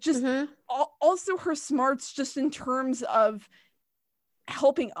knowing, like just also her smarts just in terms of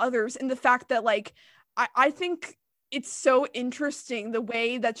helping others, and the fact that like I think it's so interesting the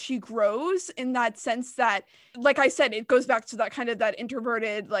way that she grows, in that sense that, like I said, it goes back to that kind of that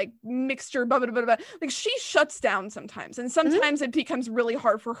introverted, like mixture, blah, blah, blah, blah. Like she shuts down sometimes, and sometimes it becomes really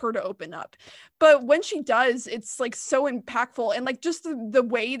hard for her to open up. But when she does, it's like so impactful, and like just the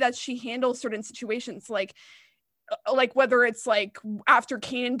way that she handles certain situations, like whether it's like after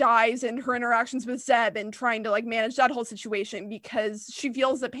Kanan dies and her interactions with Zeb and trying to like manage that whole situation, because she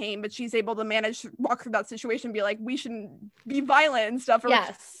feels the pain, but she's able to walk through that situation and be like, we shouldn't be violent and stuff. Or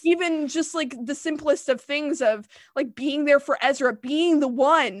even just like the simplest of things of like being there for Ezra, being the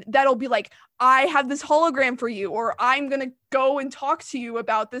one that'll be like, I have this hologram for you, or I'm going to go and talk to you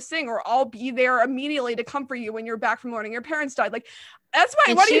about this thing, or I'll be there immediately to comfort you when you're back from learning your parents died. Like, that's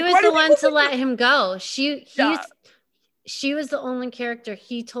why. And she was the one to let him go. She was the only character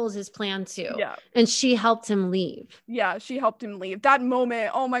he told his plan to. Yeah. And she helped him leave. Yeah, she helped him leave. That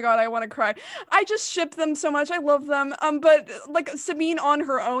moment, oh my God, I want to cry. I just ship them so much. I love them. But like Sabine on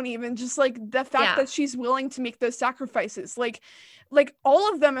her own, even just like the fact that she's willing to make those sacrifices. Like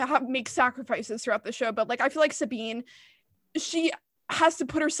all of them make sacrifices throughout the show, but like I feel like Sabine, she has to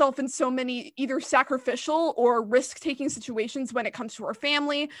put herself in so many either sacrificial or risk-taking situations when it comes to her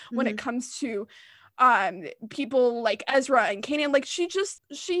family, when it comes to people like Ezra and Kanan. Like she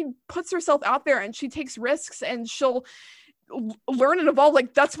puts herself out there and she takes risks, and she'll learn and evolve.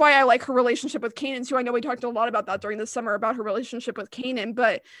 Like that's why I like her relationship with Kanan too. I know we talked a lot about that during the summer, about her relationship with Kanan,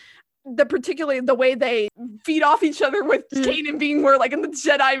 but particularly the way they feed off each other, with Kanan being more like in the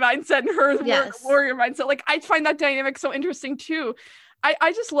Jedi mindset and her more warrior mindset. Like I find that dynamic so interesting too.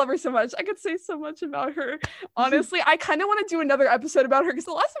 I just love her so much. I could say so much about her. Honestly, I kind of want to do another episode about her, because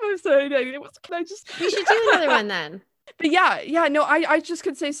the last episode I did was, we should do another one then. But no, I just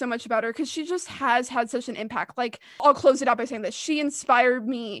could say so much about her, because she just has had such an impact. Like, I'll close it out by saying that she inspired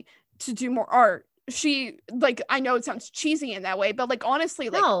me to do more art. She, like, I know it sounds cheesy in that way, but like honestly,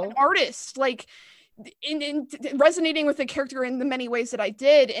 like an artist, like in resonating with the character in the many ways that I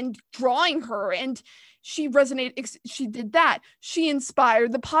did, and drawing her, and she resonated. She did that. She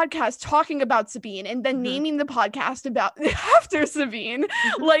inspired the podcast talking about Sabine, and then naming the podcast about after Sabine.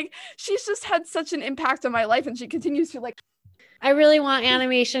 Like, she's just had such an impact on my life, and she continues to. Like, I really want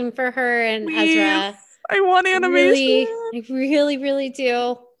animation for her and Ezra. I want animation. I really, really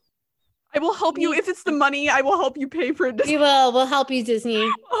do. I will help you if it's the money. I will help you pay for it. We will. We'll help you, Disney.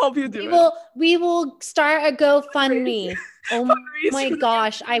 I'll help you do it. We will start a GoFundMe. Oh my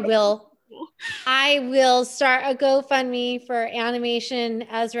gosh, I will. I will start a GoFundMe for animation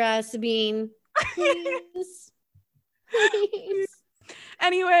Ezra, Sabine. Please. Please.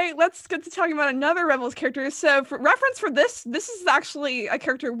 Anyway, let's get to talking about another Rebels character. So for reference for this is actually a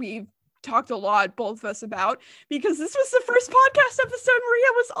character we've talked a lot, both of us, about, because this was the first podcast episode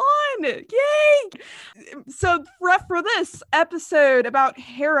Maria was on. Yay! So for this episode about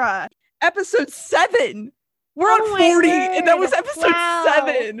Hera, episode 7. We're on 40, and that was episode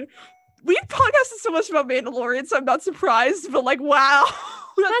 7. We've podcasted so much about Mandalorian, so I'm not surprised, but like, wow.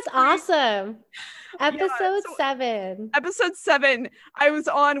 That's awesome. Episode 7. Episode 7. I was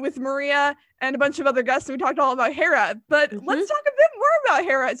on with Maria and a bunch of other guests, and we talked all about Hera. But let's talk a bit more about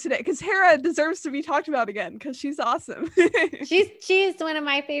Hera today, because Hera deserves to be talked about again, because she's awesome. She's one of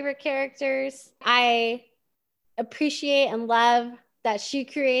my favorite characters. I appreciate and love that she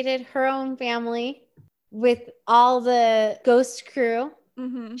created her own family with all the Ghost crew.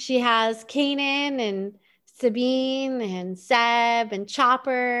 She has Kanan and Sabine and Seb and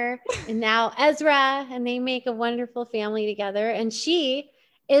Chopper and now Ezra, and they make a wonderful family together. And she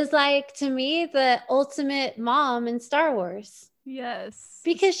is like, to me, the ultimate mom in Star Wars. Yes.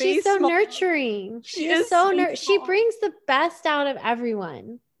 Because she's so nurturing. She is so she brings the best out of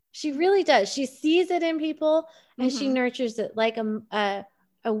everyone. She really does. She sees it in people and she nurtures it like a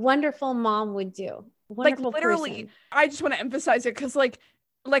wonderful mom would do. Wonderful, like literally person. I just want to emphasize it because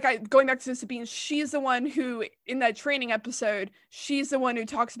going back to Sabine, she's the one who, in that training episode, she's the one who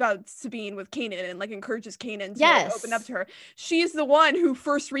talks about Sabine with Kanan and like encourages Kanan to like, open up to her. She's the one who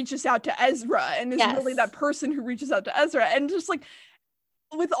first reaches out to Ezra and is really that person who reaches out to Ezra. And just like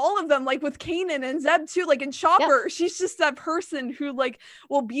with all of them, like with Kanan and Zeb too, like in Chopper, she's just that person who like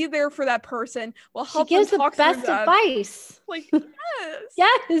will be there for that person, will help them talk through them. She gives the best advice. Like,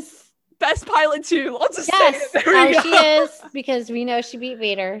 yes. Best pilot too. I'll just say it. She is, because we know she beat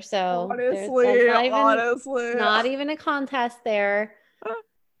Vader. So honestly, not even a contest there.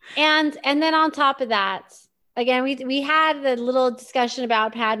 And then on top of that, again, we had the little discussion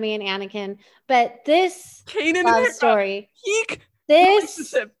about Padme and Anakin, but this Kanan love story, peak.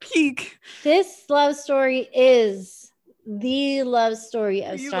 This love story is the love story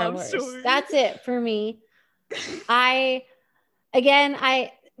of Star Wars. That's it for me.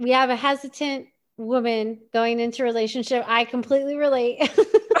 We have a hesitant woman going into a relationship. I completely relate.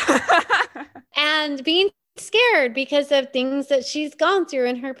 And being scared because of things that she's gone through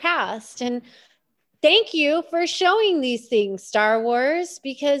in her past. And thank you for showing these things, Star Wars,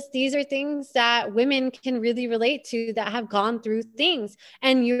 because these are things that women can really relate to that have gone through things.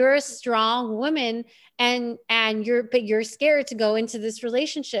 And you're a strong woman and you're scared to go into this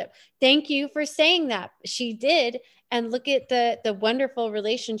relationship. Thank you for saying that. She did. And look at the wonderful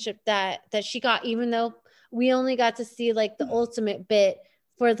relationship that she got, even though we only got to see like the ultimate bit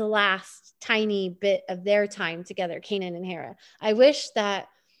for the last tiny bit of their time together, Kanan and Hera. I wish that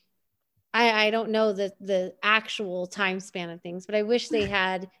I don't know the actual time span of things, but I wish they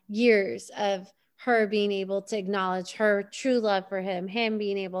had years of her being able to acknowledge her true love for him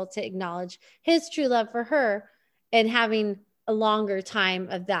being able to acknowledge his true love for her, and having a longer time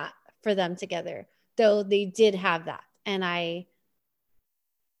of that for them together. Though they did have that. And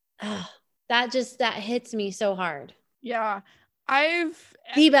that hits me so hard. Yeah.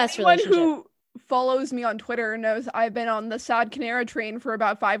 The best relationship. Who follows me on Twitter knows I've been on the Sad Canara train for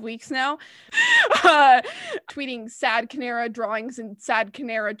about 5 weeks now. Tweeting Sad Canara drawings and Sad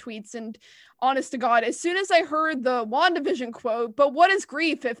Canara tweets, and honest to God, as soon as I heard the WandaVision quote, "But what is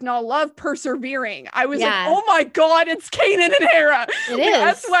grief if not love persevering?" I was like, oh my God, it's Kanan and Hera. It is.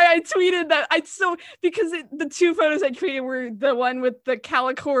 That's why I tweeted that. Because the two photos I tweeted were the one with the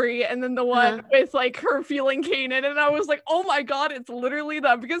Calicori and then the one with like her feeling Kanan. And I was like, oh my God, it's literally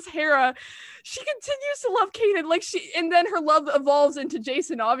that, because Hera, she continues to love Kanan. Like and then her love evolves into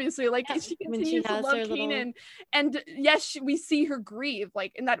Jason, obviously. Like she continues to love Kanan. And yes, we see her grieve.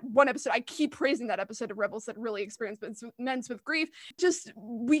 Like in that one episode, I keep praising that episode of Rebels that really experiments with grief. Just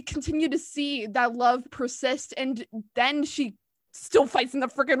we continue to see that love persist, and then she still fights in the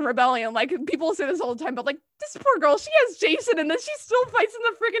freaking rebellion. Like people say this all the time, but like this poor girl, she has Jason, and then she still fights in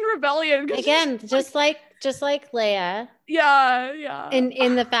the freaking rebellion. Again, just like Leia. Yeah. And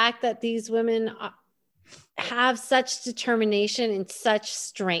in the fact that these women have such determination and such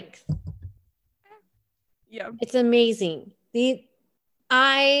strength. Yeah, it's amazing.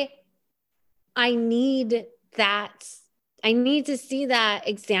 I need that. I need to see that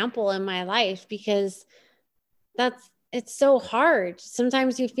example in my life, because it's so hard.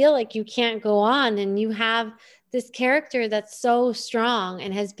 Sometimes you feel like you can't go on, and you have this character that's so strong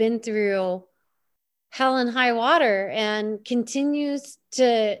and has been through hell and high water and continues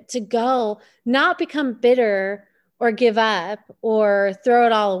to go, not become bitter or give up or throw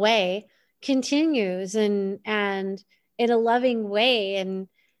it all away, continues and in a loving way, and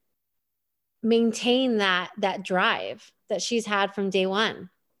maintain that drive that she's had from day one.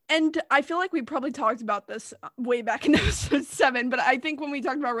 And I feel like we probably talked about this way back in episode 7, but I think when we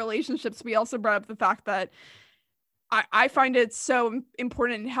talked about relationships, we also brought up the fact that I find it so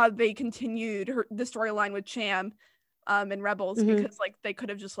important how they continued the storyline with Cham in Rebels, because like they could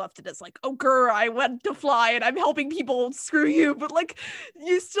have just left it as like, oh girl, I went to fly and I'm helping people, screw you. But like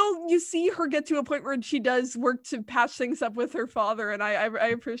you see her get to a point where she does work to patch things up with her father, and I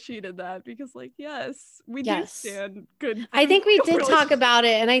appreciated that, because like we do stand good. I think we did talk about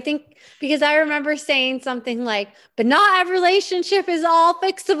it, and I think because I remember saying something like, but not every relationship is all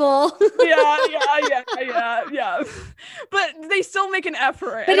fixable. yeah. But they still make an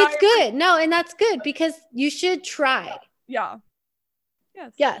effort. But it's good. No, and that's good, because you should try. Yeah.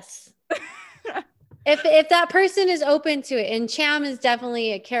 Yes. If that person is open to it, and Cham is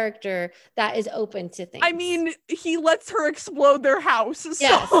definitely a character that is open to things. I mean, he lets her explode their house,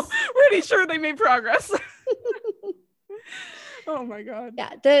 Yes. so pretty sure they made progress. Oh my god.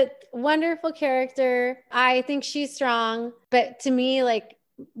 Yeah, the wonderful character. I think she's strong, but to me, like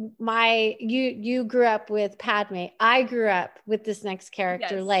you grew up with Padme. I grew up with this next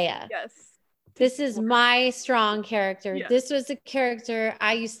character, Yes. Leia. Yes. This is my strong character. Yes. This was a character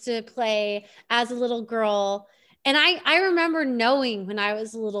I used to play as a little girl. And I remember knowing when I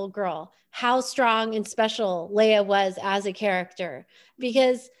was a little girl how strong and special Leia was as a character,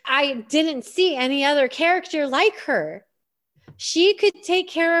 because I didn't see any other character like her. She could take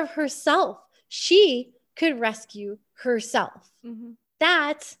care of herself. She could rescue herself. Mm-hmm.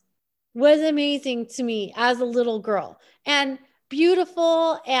 That was amazing to me as a little girl. And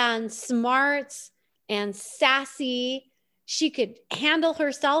beautiful and smart and sassy. She could handle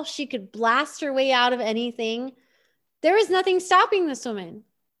herself. She could blast her way out of anything. There was nothing stopping this woman.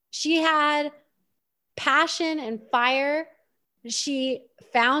 She had passion and fire. She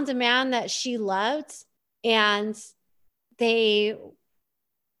found a man that she loved, and they,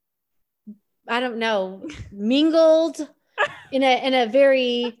 I don't know, mingled in a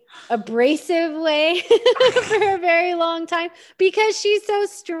very abrasive way for a very long time, because she's so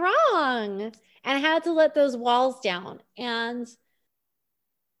strong and had to let those walls down. And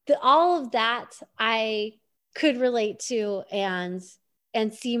all of that I could relate to and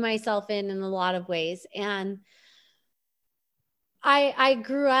see myself in a lot of ways. And I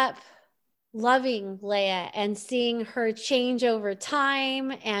grew up loving Leia and seeing her change over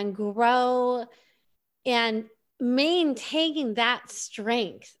time and grow and maintaining that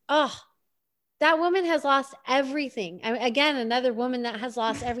strength. Oh, that woman has lost everything. I mean, again, another woman that has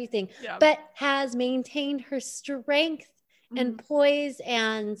lost everything, Yeah. but has maintained her strength and poise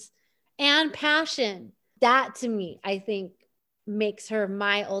and passion. That to me, I think, makes her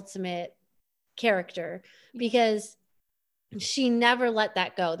my ultimate character, because she never let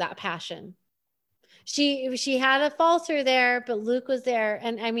that go, that passion. She had a falter there, but Luke was there.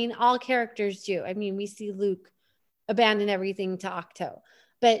 And I mean, all characters do. I mean, we see Luke abandon everything to Octo,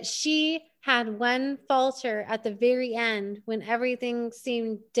 but she had one falter at the very end when everything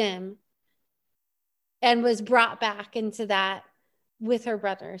seemed dim, and was brought back into that with her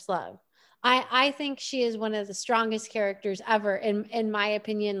brother's love. I think she is one of the strongest characters ever, in my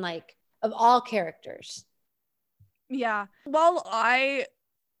opinion, like of all characters. Yeah. Well, I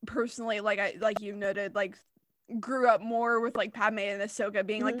personally, like you noted, like grew up more with like Padme and Ahsoka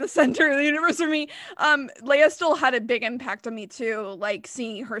being like the center of the universe for me. Leia still had a big impact on me too, like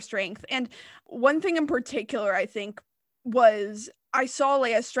seeing her strength. And one thing in particular, I think, was I saw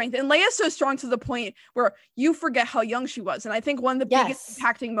Leia's strength, and Leia's so strong to the point where you forget how young she was. And I think one of the biggest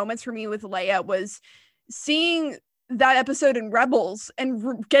impacting moments for me with Leia was seeing that episode in Rebels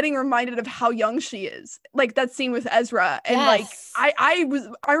and getting reminded of how young she is, like that scene with Ezra. And like I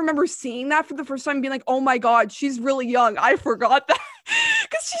remember seeing that for the first time, being like, oh my god, she's really young. I forgot that.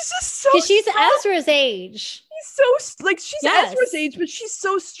 Because she's just so she's Ezra's age. She's so like she's Ezra's age, but she's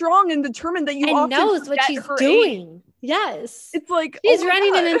so strong and determined that you and often knows what she's doing age. Yes, it's like she's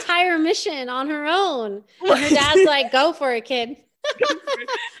running an entire mission on her own, and her dad's like, go for it, kid.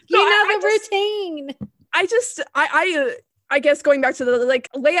 You know the routine. I guess going back to the,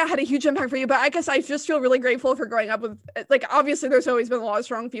 like, Leia had a huge impact for you, but I guess I just feel really grateful for growing up with, like, obviously there's always been a lot of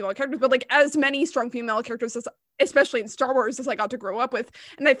strong female characters, but like as many strong female characters as, especially in Star Wars, as I got to grow up with.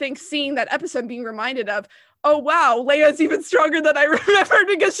 And I think seeing that episode, being reminded of, oh wow, Leia's even stronger than I remembered,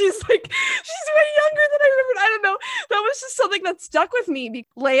 because she's way younger than I remembered. I don't know. That was just something that stuck with me.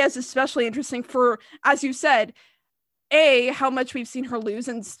 Leia's especially interesting for, as you said, A, how much we've seen her lose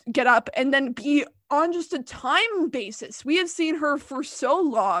and get up, and then B, on just a time basis. We have seen her for so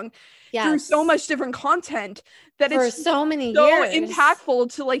long through so much different content that for it's so many so years.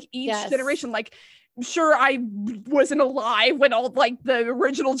 Impactful to like each generation. Like, sure, I wasn't alive when all like the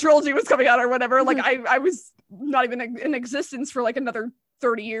original trilogy was coming out or whatever. Like I was not even in existence for like another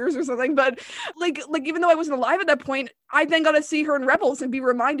 30 years or something, but like even though I wasn't alive at that point, I then got to see her in Rebels and be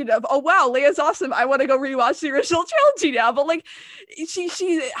reminded of, oh wow, Leia's awesome. I want to go rewatch the original trilogy now. But like she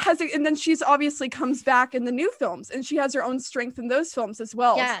has and then she's obviously comes back in the new films, and she has her own strength in those films as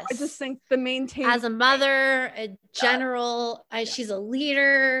well. Yes. So I just think the maintain as a mother, a general, she's a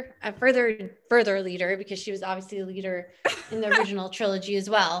leader, a further leader, because she was obviously a leader in the original trilogy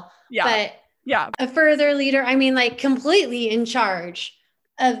as well. But a further leader, I mean, like completely in charge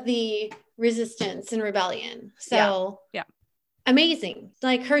of the resistance and rebellion. So amazing.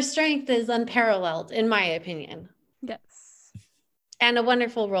 Like her strength is unparalleled, in my opinion. Yes. And a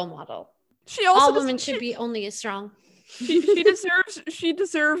wonderful role model. She also all women should be only as strong. she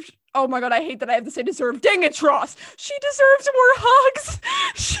deserved oh my god, I hate that I have to say deserve. Dang it, Tross. She deserved more hugs.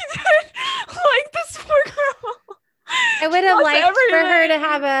 She did. Like, this poor girl. I would have liked for her to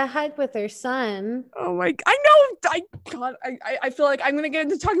have a hug with her son. Oh my, I know. I feel like I'm gonna get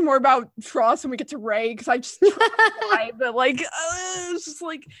into talking more about Tross when we get to Ray, because I just try, but like, it's just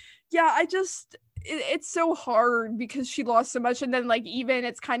like, yeah, it's so hard because she lost so much, and then like even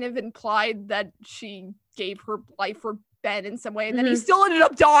it's kind of implied that she gave her life for Ben in some way, and then he still ended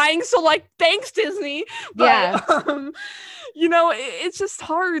up dying, so like, thanks, Disney. But you know, it's just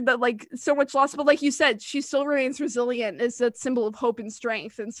hard that like so much loss, but like you said, she still remains resilient as that symbol of hope and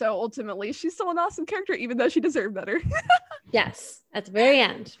strength, and so ultimately she's still an awesome character, even though she deserved better. Yes, at the very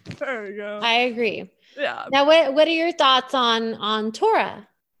end. There you go. I agree. Yeah. Now, what are your thoughts on Tora?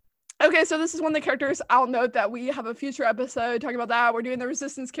 Okay, so this is one of the characters. I'll note that we have a future episode talking about that. We're doing the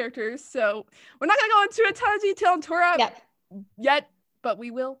Resistance characters, so we're not going to go into a ton of detail on Tora yet, but we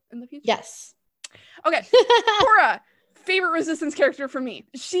will in the future. Yes. Okay, Tora, favorite Resistance character for me.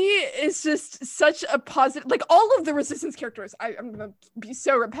 She is just such a positive, like all of the Resistance characters. I'm going to be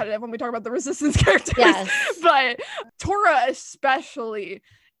so repetitive when we talk about the Resistance characters, but Tora especially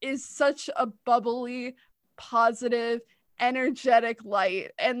is such a bubbly, positive, energetic light,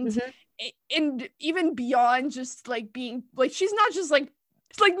 and even beyond just like being like, she's not just like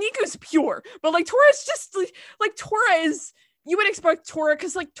Niku's pure, but like Tora's just like Tora is, you would expect Tora,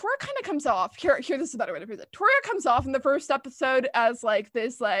 because like Tora kind of comes off here, this is a better way to put it. Tora comes off in the first episode as like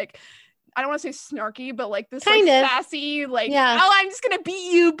this, like, I don't want to say snarky, but like this kind like of sassy, like, oh, I'm just gonna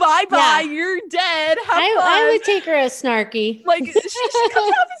beat you, bye, you're dead, have fun. I would take her as snarky. Like, she comes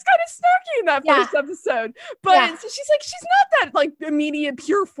off as kind of snarky in that first episode, but so she's not that like immediate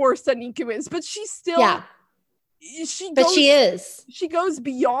pure force that Niku is, but she's still she goes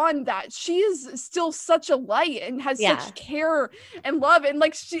beyond that. She is still such a light and has such care and love, and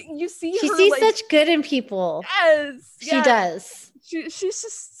like she sees like, such good in people. She does. She's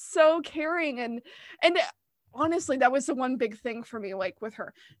just so caring, and honestly, that was the one big thing for me, like with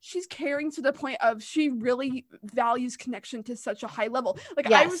her, she's caring to the point of she really values connection to such a high level.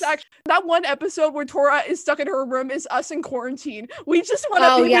 Like I was actually, that one episode where Tora is stuck in her room is us in quarantine. We just want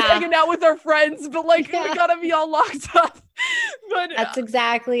to be hanging out with our friends, but like we gotta be all locked up. But that's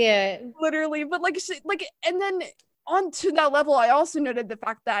exactly it. Literally, but like and then on to that level, I also noted the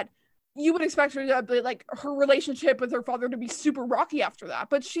fact that you would expect her to be like, her relationship with her father to be super rocky after that,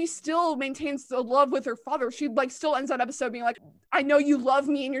 but she still maintains the love with her father. She like still ends that episode being like, I know you love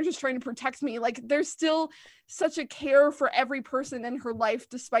me and you're just trying to protect me. Like, there's still such a care for every person in her life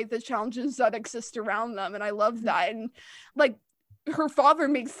despite the challenges that exist around them, and I love that. And like, her father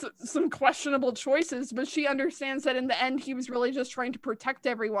makes some questionable choices, but she understands that in the end he was really just trying to protect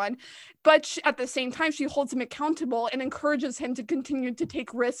everyone, but at the same time she holds him accountable and encourages him to continue to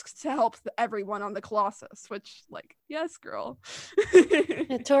take risks to help everyone on the Colossus, which, like, yes, girl.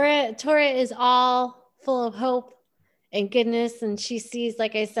 Tora is all full of hope and goodness, and she sees,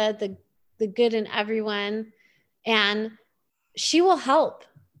 like I said, the good in everyone, and she will help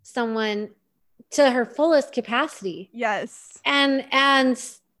someone to her fullest capacity. Yes. And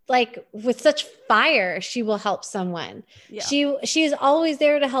like with such fire, she will help someone. Yeah. She's always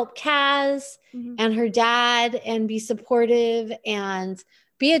there to help Kaz and her dad, and be supportive and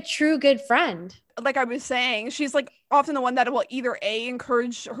be a true good friend. Like I was saying, she's like often the one that will either A,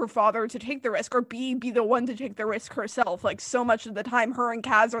 encourage her father to take the risk, or B, be the one to take the risk herself. Like, so much of the time, her and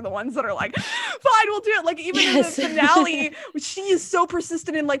Kaz are the ones that are like, fine, we'll do it. Like, even in the finale, she is so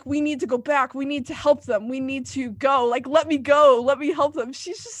persistent in like, we need to go back, we need to help them, we need to go, like, let me go, let me help them.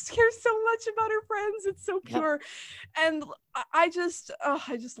 She just cares so much about her friends. It's so pure. And I just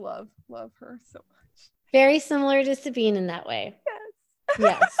love her so much. Very similar to Sabine in that way.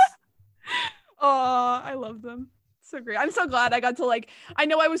 Yes. Oh, I love them. So great. I'm so glad I got to, like, I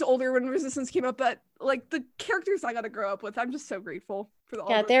know I was older when Resistance came up, but like the characters I got to grow up with, I'm just so grateful for all.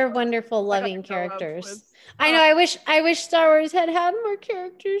 Yeah, they're wonderful, loving characters. I know. I wish Star Wars had more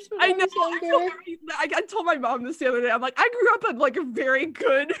characters. I know. I told my mom this the other day. I'm like, I grew up in like a very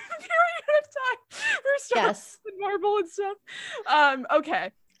good period of time for Star Wars and Marvel and stuff.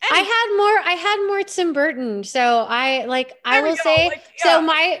 Okay. Anyway. I had more Tim Burton, so I will say, so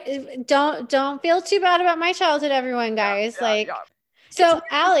my don't feel too bad about my childhood, everyone, guys. So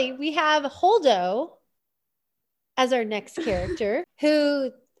Allie, we have Holdo as our next character,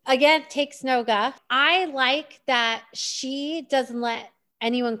 who again takes Noga. I like that she doesn't let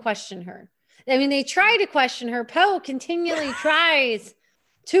anyone question her. I mean, they try to question her. Poe continually tries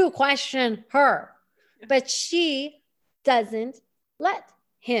to question her, but she doesn't let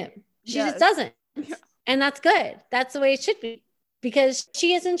him. She just doesn't. And that's good. That's the way it should be, because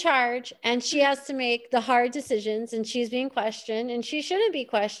she is in charge and she has to make the hard decisions, and she's being questioned, and she shouldn't be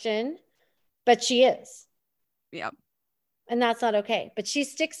questioned, but she is. Yeah. And that's not okay. But she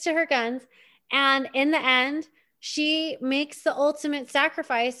sticks to her guns. And in the end, she makes the ultimate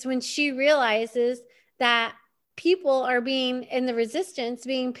sacrifice when she realizes that people are being in the resistance,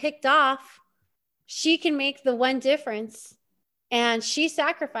 being picked off. She can make the one difference, and she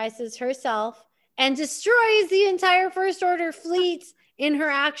sacrifices herself and destroys the entire First Order fleet in her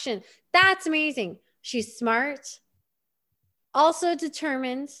action. That's amazing. She's smart, also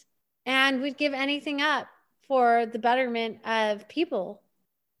determined, and would give anything up for the betterment of people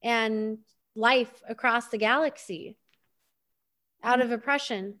and life across the galaxy out of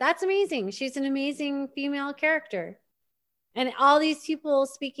oppression. That's amazing. She's an amazing female character. And all these people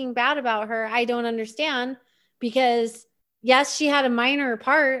speaking bad about her, I don't understand, because yes, she had a minor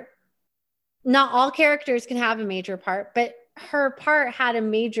part. Not all characters can have a major part, but her part had a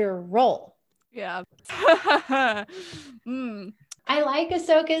major role. Yeah. I like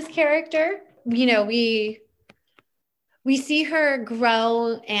Ahsoka's character. You know, we see her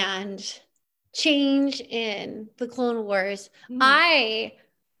grow and change in the Clone Wars. I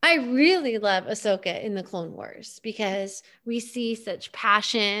really love Ahsoka in the Clone Wars because we see such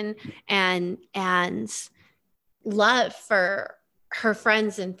passion and love for her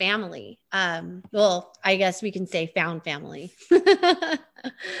friends and family. Well, I guess we can say found family. Basically,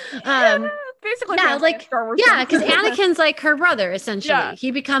 yeah, like because Anakin's like her brother essentially. Yeah.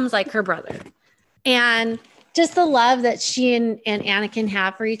 He becomes like her brother, and just the love that she and Anakin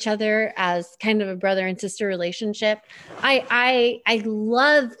have for each other as kind of a brother and sister relationship. I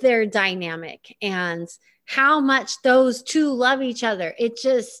love their dynamic and how much those two love each other. It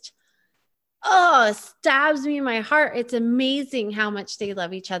just, stabs me in my heart. It's amazing how much they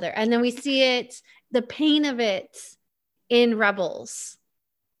love each other. And then we see it, the pain of it in Rebels,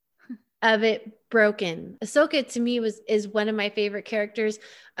 of it broken. Ahsoka to me is one of my favorite characters.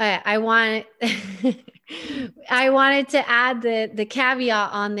 I wanted to add the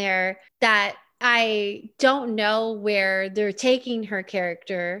caveat on there that I don't know where they're taking her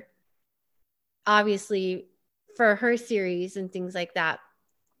character, obviously, for her series and things like that.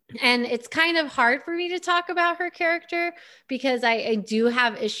 And it's kind of hard for me to talk about her character because I do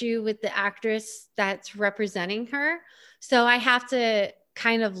have issue with the actress that's representing her. So I have to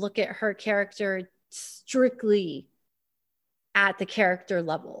kind of look at her character strictly at the character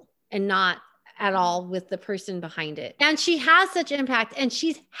level and not at all with the person behind it. And she has such impact, and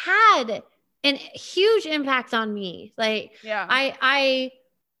she's had a huge impact on me. Like, yeah,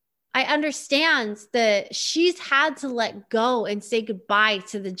 I understand that she's had to let go and say goodbye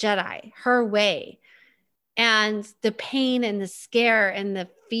to the Jedi her way, and the pain and the scare and the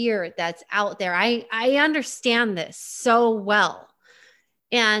fear that's out there. I understand this so well.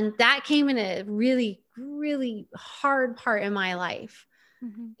 And that came in a really, really hard part in my life.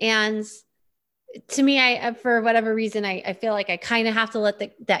 Mm-hmm. And to me, I for whatever reason, I feel like I kind of have to let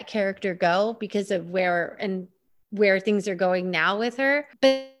that character go because of where things are going now with her.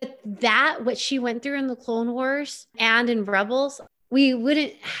 But what she went through in the Clone Wars and in Rebels, we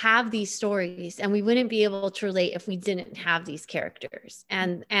wouldn't have these stories, and we wouldn't be able to relate if we didn't have these characters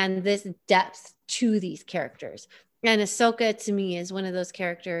and this depth to these characters. And Ahsoka to me is one of those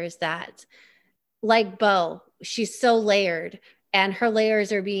characters that, like Bo, she's so layered and her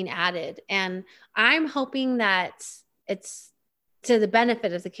layers are being added. And I'm hoping that it's to the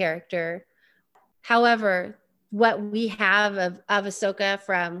benefit of the character. However, what we have of Ahsoka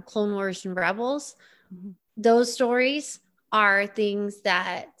from Clone Wars and Rebels, those stories are things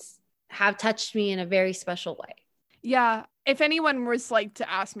that have touched me in a very special way. Yeah. If anyone was like to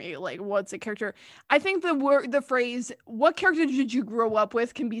ask me, like, what's a character? I think the phrase, what character did you grow up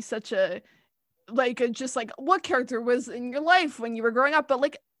with, can be such just like, what character was in your life when you were growing up? But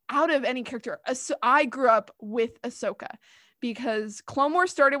like, out of any character, I grew up with Ahsoka because Clone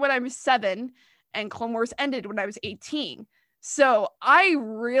Wars started when I was 7 and Clone Wars ended when I was 18. So I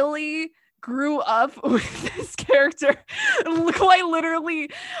really grew up with this character quite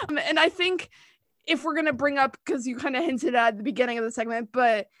literally. And I think if we're going to bring up, because you kind of hinted at the beginning of the segment,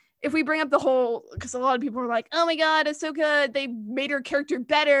 but if we bring up the whole, because a lot of people are like, oh my God, Ahsoka, they made her character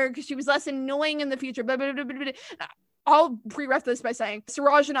better because she was less annoying in the future. Blah, blah, blah, blah, blah. I'll pre-ref this by saying,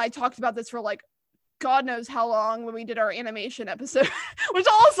 Siraj and I talked about this for like, God knows how long when we did our animation episode, which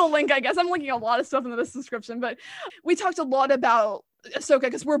I'll also link, I guess. I'm linking a lot of stuff in this description, but we talked a lot about Ahsoka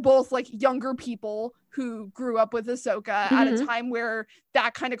because we're both like younger people who grew up with Ahsoka at a time where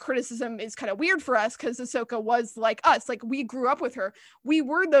that kind of criticism is kind of weird for us because Ahsoka was like us, like we grew up with her. We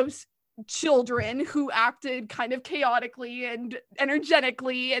were those children who acted kind of chaotically and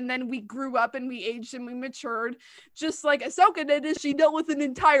energetically, and then we grew up and we aged and we matured just like Ahsoka did, as she dealt with an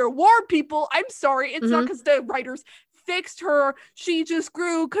entire war. People, I'm sorry, it's not because the writers fixed her, she just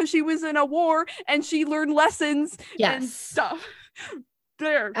grew because she was in a war and she learned lessons and stuff.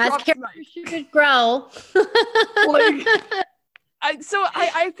 There, as characters should grow. Like,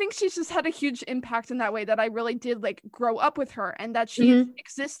 I think she's just had a huge impact in that way, that I really did like grow up with her, and that she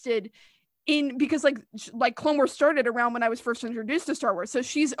existed in, because like Clone Wars started around when I was first introduced to Star Wars, so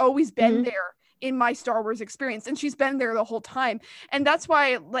she's always been there in my Star Wars experience, and she's been there the whole time. And that's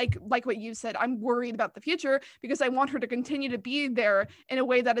why, like what you said, I'm worried about the future, because I want her to continue to be there in a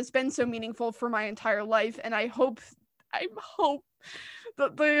way that has been so meaningful for my entire life. And I hope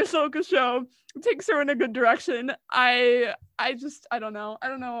that the Ahsoka show takes her in a good direction. I don't know.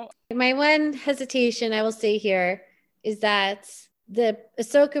 My one hesitation I will say here is that the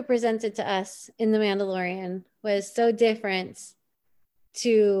Ahsoka presented to us in The Mandalorian was so different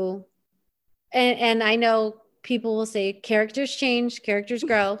to, and I know people will say characters change, characters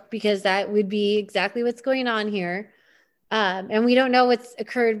grow, because that would be exactly what's going on here. And we don't know what's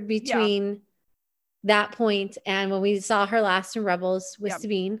occurred between that point and when we saw her last in Rebels with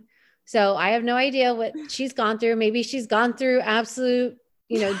Sabine. So I have no idea what she's gone through. Maybe she's gone through absolute,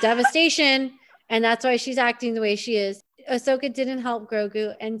 devastation, and that's why she's acting the way she is. Ahsoka didn't help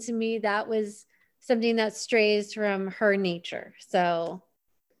Grogu, and to me, that was something that strays from her nature. So,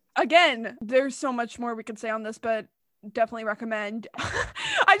 again, there's so much more we could say on this, but definitely recommend.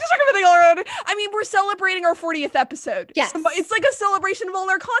 I just recommend all around. I mean, we're celebrating our 40th episode. Yes. It's like a celebration of all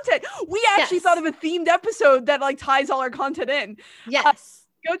our content. We actually thought of a themed episode that like ties all our content in. Yes.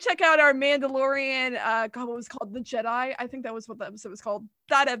 Go check out our Mandalorian, what was it called? The Jedi? I think that was what the episode was called.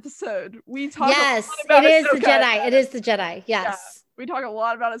 That episode. We talk a lot about it is Ahsoka. The Jedi. It is The Jedi. Yes. Yeah. We talk a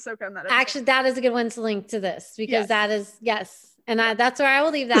lot about Ahsoka in that episode. Actually, that is a good one to link to this, because that is, and that's where I will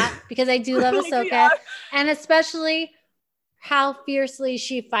leave that, because I do love Ahsoka, and especially how fiercely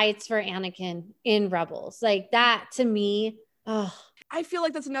she fights for Anakin in Rebels. Like that, to me, I feel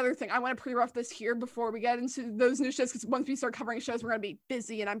like that's another thing. I want to pre-ref this here before we get into those new shows, because once we start covering shows, we're going to be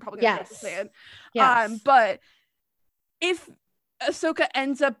busy, and I'm probably going to have to say it. But if Ahsoka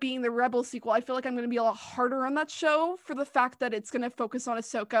ends up being the Rebel sequel, I feel like I'm going to be a lot harder on that show, for the fact that it's going to focus on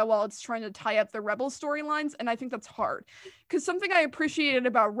Ahsoka while it's trying to tie up the Rebel storylines, and I think that's hard. Because something I appreciated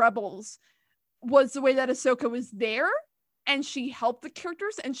about Rebels was the way that Ahsoka was there, and she helped the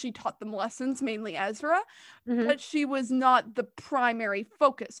characters and she taught them lessons, mainly Ezra, but she was not the primary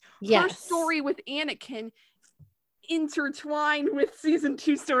focus. Her story with Anakin intertwined with season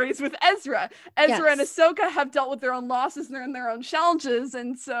 2 stories with Ezra. And Ahsoka have dealt with their own losses and their own challenges,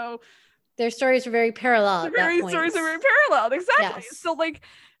 and so their stories are very parallel. Stories are very parallel, exactly. So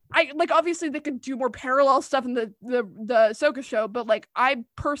obviously they could do more parallel stuff in the Ahsoka show, but like I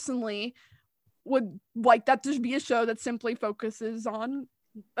personally would like that to be a show that simply focuses on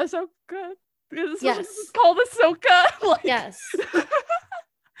Ahsoka. It's called Ahsoka.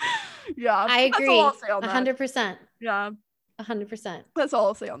 I agree. That's all I'll say on that. 100%. 100%. That's all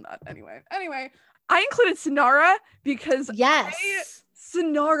I'll say on that. Anyway, I included Synara because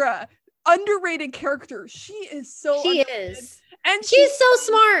Synara, underrated character. She is so underrated. And she's so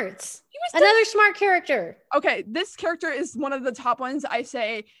smart. Another smart character. Okay, this character is one of the top ones I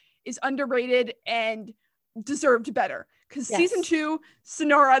say is underrated and deserved better, because season 2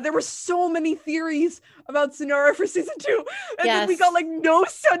 Synara, there were so many theories about Synara for season 2, and then we got like no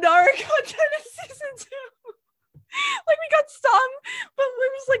Synara content in season 2. Like we got some, but there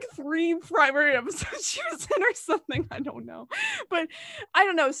was like 3 primary episodes she was in or something, I don't know. But I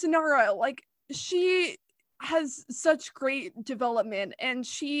don't know, Synara, like she has such great development, and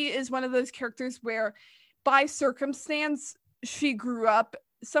she is one of those characters where by circumstance she grew up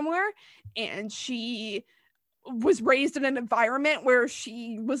somewhere, and she was raised in an environment where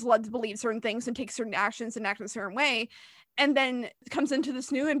she was led to believe certain things and take certain actions and act in a certain way, and then comes into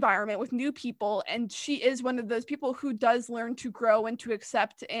this new environment with new people, and she is one of those people who does learn to grow and to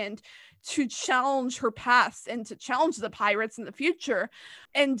accept and to challenge her past and to challenge the pirates in the future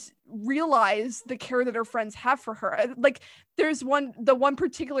and realize the care that her friends have for her. Like there's the one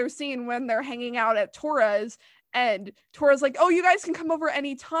particular scene when they're hanging out at Torres, and Tora's like, oh, you guys can come over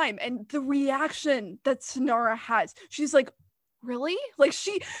anytime. And the reaction that Synara has, she's like, really? Like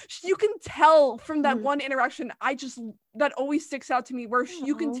you can tell from that one interaction, that always sticks out to me, where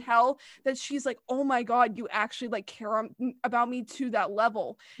you can tell that she's like, oh my God, you actually like care about me to that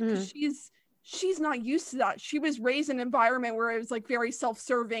level. She's she's not used to that. She was raised in an environment where it was like very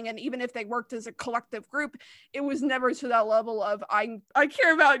self-serving, and even if they worked as a collective group, it was never to that level of I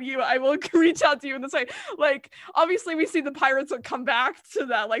care about you, I will reach out to you in this way. Like obviously we see the pirates would come back to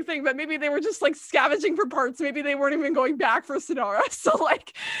that like thing, but maybe they were just like scavenging for parts. Maybe they weren't even going back for Sonara. So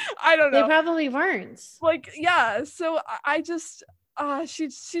like I don't know. They probably weren't. Like yeah. So I just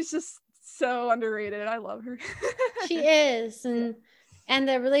she's just so underrated. I love her. She is, and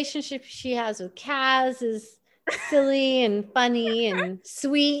the relationship she has with Kaz is silly and funny and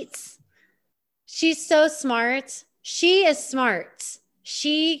sweet. She's so smart. She is smart.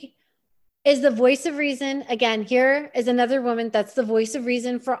 She is the voice of reason. Again, here is another woman that's the voice of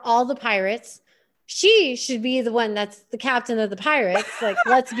reason for all the pirates. She should be the one that's the captain of the pirates. Like,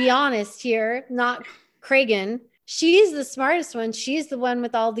 let's be honest here, not Kragan. She's the smartest one. She's the one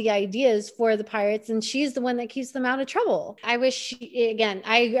with all the ideas for the pirates, and she's the one that keeps them out of trouble. I wish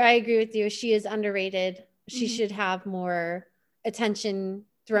I agree with you. She is underrated. She should have more attention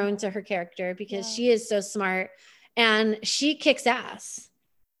thrown to her character because she is so smart and she kicks ass.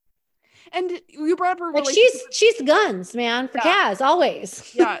 And you brought up her like she's guns, man, for Kaz,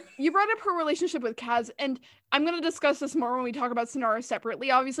 always. Yeah, you brought up her relationship with Kaz, and I'm going to discuss this more when we talk about Sonara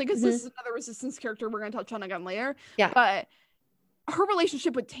separately, obviously, because this is another Resistance character we're going to touch on again later. Yeah. But her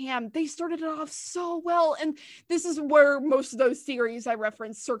relationship with Tam, they started it off so well, and this is where most of those theories I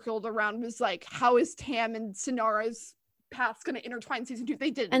referenced circled around, was like, how is Tam and Sonara's paths going to intertwine in season 2?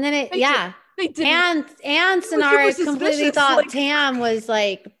 They didn't. And then they didn't. And Sonara completely thought Tam was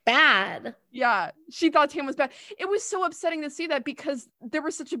like bad. Yeah, she thought Tam was bad. It was so upsetting to see that, because there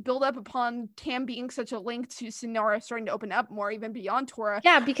was such a buildup upon Tam being such a link to Sonara starting to open up more, even beyond Tora.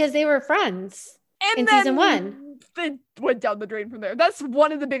 Yeah, because they were friends in then season 1. They went down the drain from there. That's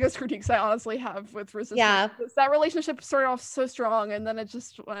one of the biggest critiques I honestly have with Resistance. Yeah. That relationship started off so strong, and then it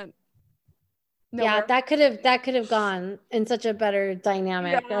just went nowhere. Yeah, that could have gone in such a better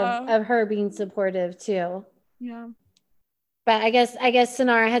dynamic of her being supportive too. Yeah. But I guess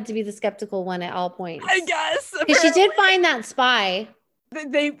Sonara had to be the skeptical one at all points. I guess. Because she did find that spy.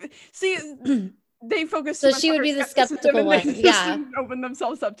 They focused. So she would be the skeptical one. Yeah. Open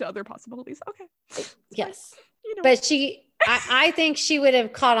themselves up to other possibilities. Okay. Yes. But I think she would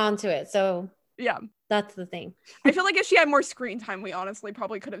have caught on to it. So yeah. That's the thing. I feel like if she had more screen time, we honestly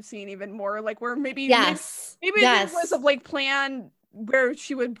probably could have seen even more, like where maybe there was a like plan where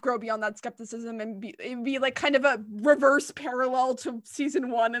she would grow beyond that skepticism and be like kind of a reverse parallel to season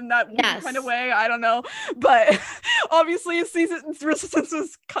 1 in that kind of way. I don't know, but obviously season Resistance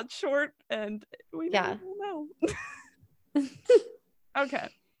was cut short, and we don't know. Okay.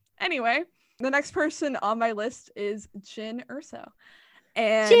 Anyway, the next person on my list is Jyn Erso.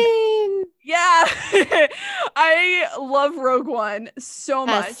 And Jyn! Yeah, I love Rogue One so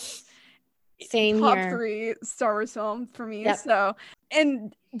much. Same Top here. 3 Star Wars film for me. Yep. So,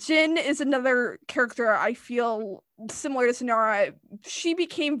 and Jyn is another character I feel similar to Sonara. She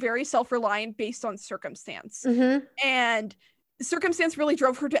became very self-reliant based on circumstance, and circumstance really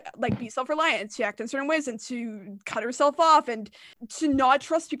drove her to like be self-reliant, to act in certain ways, and to cut herself off, and to not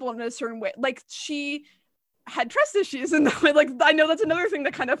trust people in a certain way. Like she had trust issues, and like I know that's another thing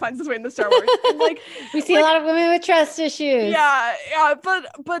that kind of finds its way in the Star Wars. And, like we see a lot of women with trust issues. Yeah,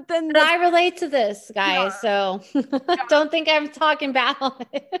 but then I relate to this, guys. So don't think I'm talking bad on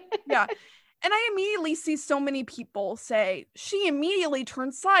it. Yeah. And I immediately see so many people say, she immediately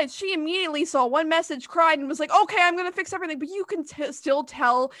turned sides. She immediately saw one message, cried, and was like, okay, I'm going to fix everything. But you can still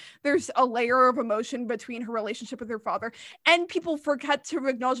tell there's a layer of emotion between her relationship with her father. And people forget to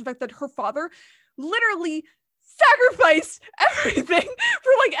acknowledge the fact that her father literally sacrificed everything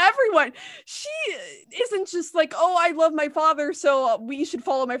for like everyone. She isn't just like, oh, I love my father, so we should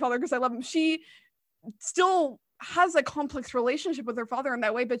follow my father because I love him. She still has a complex relationship with her father in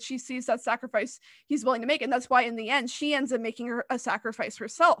that way, but she sees that sacrifice he's willing to make, and that's why in the end she ends up making a sacrifice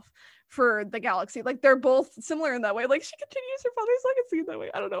herself for the galaxy. Like they're both similar in that way. Like she continues her father's legacy in that way.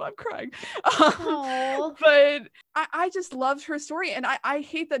 I don't know, I'm crying. But I just loved her story, and I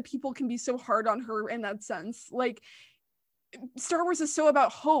hate that people can be so hard on her in that sense. Like Star Wars is so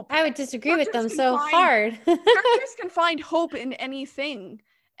about hope. I would disagree with them so hard. Characters can find hope in anything.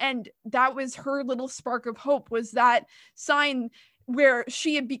 And that was her little spark of hope, was that sign where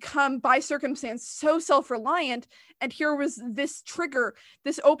she had become by circumstance so self-reliant, and here was this trigger,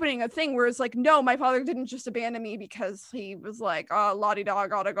 this opening a thing where it's like, no, my father didn't just abandon me because he was like, la-di-da, I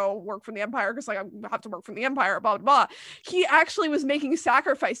gotta go work for the Empire because like I have to work for the Empire, blah blah blah. He actually was making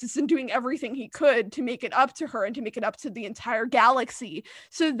sacrifices and doing everything he could to make it up to her and to make it up to the entire galaxy.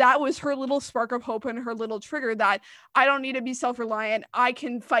 So that was her little spark of hope and her little trigger that I don't need to be self-reliant, I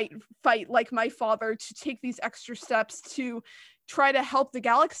can fight like my father, to take these extra steps to try to help the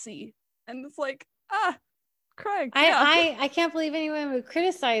galaxy. And it's like, Craig. I can't believe anyone would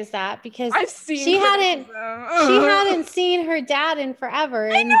criticize that, because she hadn't seen her dad in forever,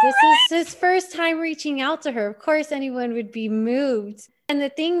 and this is his first time reaching out to her. Of course anyone would be moved. And the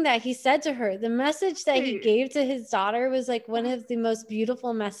thing that he said to her, the message that he gave to his daughter, was like one of the most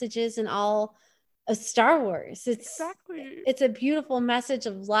beautiful messages in all of Star Wars. It's a beautiful message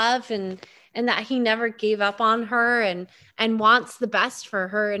of love, and that he never gave up on her, and wants the best for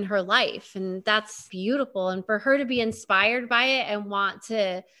her in her life. And that's beautiful. And for her to be inspired by it and want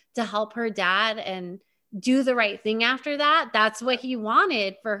to help her dad and do the right thing after that, that's what he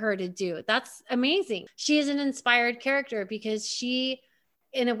wanted for her to do. That's amazing. She is an inspired character because she,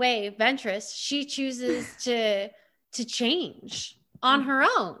 in a way, Ventress, she chooses to change on her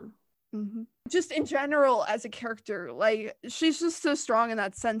own. Mm-hmm. Just in general as a character, like she's just so strong in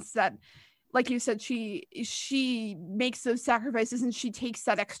that sense that, like you said, she makes those sacrifices and she takes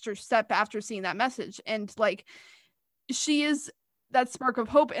that extra step after seeing that message, and like she is that spark of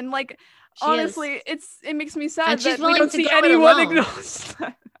hope. And like honestly, it makes me sad that we don't see anyone acknowledge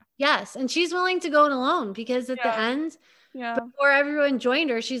that. Yes, and she's willing to go it alone, because at the end, before everyone joined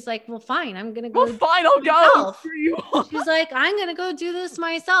her, she's like, well, fine, I'm gonna go. Well, fine, I'll go. She's like, I'm gonna go do this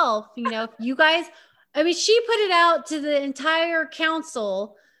myself. You guys, I mean, she put it out to the entire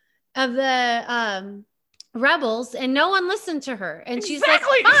council of the rebels, and no one listened to her. And she's like,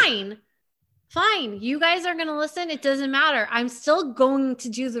 fine, you guys are gonna listen, it doesn't matter, I'm still going to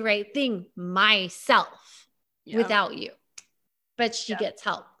do the right thing myself without you. But she gets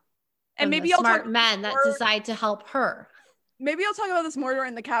help, and maybe smart men that decide to help her. Maybe I'll talk about this more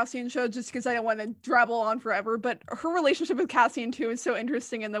during the Cassian show, just because I don't want to drabble on forever, but her relationship with Cassian too is so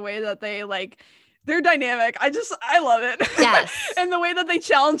interesting in the way that they they're dynamic. I love it. Yes. And the way that they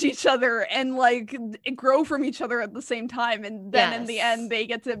challenge each other and like grow from each other at the same time. And then in the end, they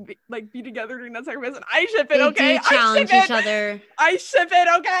get to be together during that sacrifice. And I ship it, they okay? Do challenge each other. I ship it,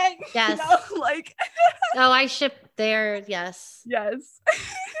 okay? Yes. I ship there. Yes. Yes.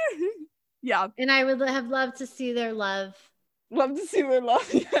 Yeah. And I would have loved to see their love. Love to see their love.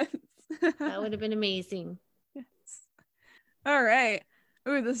 Yes. That would have been amazing. Yes. All right.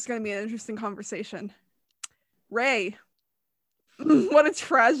 Ooh, this is going to be an interesting conversation. Rey. What a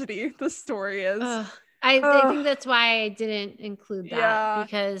tragedy this story is. I think that's why I didn't include that,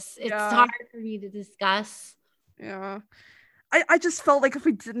 because it's hard for me to discuss. Yeah. I just felt like if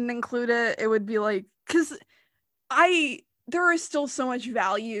we didn't include it, it would be like, because there is still so much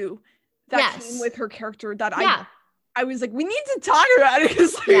value that came with her character that I was like, we need to talk about it,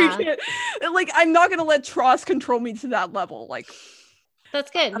 because I'm not going to let TROS control me to that level. That's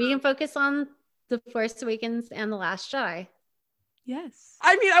good. We can focus on The Force Awakens and The Last Jedi. Yes.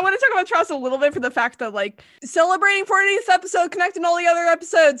 I mean, I want to talk about TROS a little bit for the fact that celebrating 40th episode, connecting all the other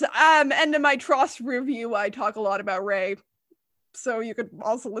episodes. End of my TROS review, I talk a lot about Rey. So you could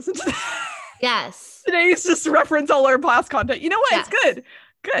also listen to that. Yes. Today's just reference all our past content. You know what? Yes. It's good.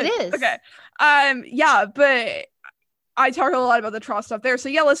 Good. It is. Okay. But I talk a lot about the TROS stuff there. So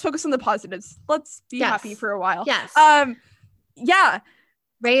let's focus on the positives. Let's be happy for a while. Yes.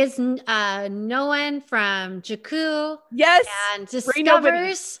 Rey is Noan from Jakku. Yes. And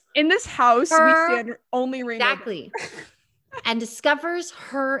discovers in this house we stand only Rey. Exactly. And discovers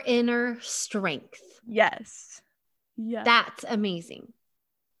her inner strength. Yes. Yeah. That's amazing.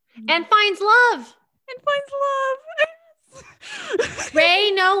 And finds love.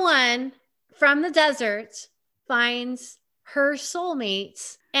 Rey Noan from the desert finds her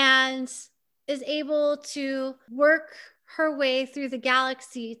soulmate and is able to work her way through the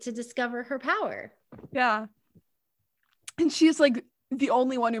galaxy to discover her power. Yeah. And she's the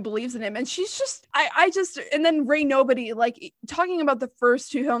only one who believes in him. And she's just, and then Rey Nobody, talking about the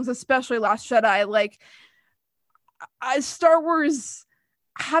first two films, especially Last Jedi, Star Wars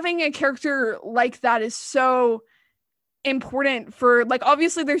having a character like that is so important for,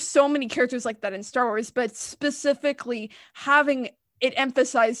 obviously there's so many characters like that in Star Wars, but specifically having it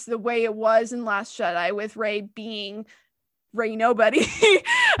emphasized the way it was in Last Jedi, with Rey being Rey Nobody,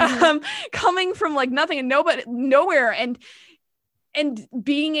 coming from nothing and nowhere, and and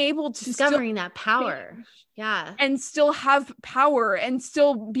being able to discovering that power. Yeah. And still have power and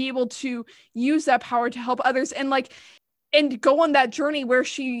still be able to use that power to help others, and like, and go on that journey where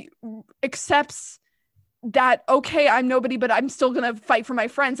she accepts that, okay, I'm nobody, but I'm still gonna fight for my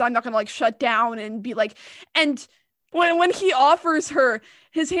friends. I'm not gonna like shut down and be like, and when he offers her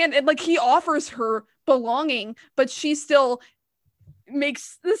his hand, and like he offers her belonging, but she still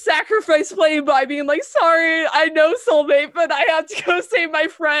makes the sacrifice play by being like, sorry, I know soulmate, but I have to go save my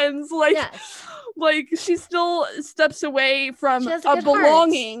friends. Like, yes. like she still steps away from a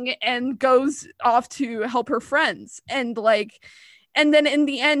belonging heart and goes off to help her friends. And like, and then in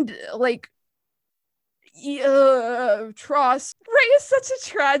the end, like, Tross, Rey is such a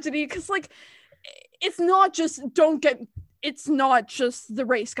tragedy, because like, it's not just, it's not just the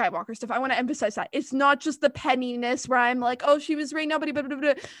Rey Skywalker stuff. I want to emphasize that. It's not just the pettiness where I'm like, oh, she was Rey, nobody, blah, blah,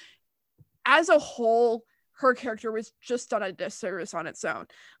 blah. As a whole, her character was just done a disservice on its own.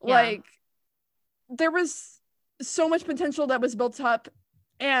 Yeah. Like, there was so much potential that was built up,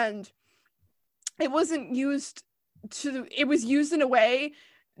 and it wasn't used it was used in a way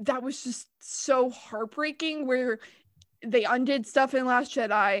that was just so heartbreaking, where they undid stuff in Last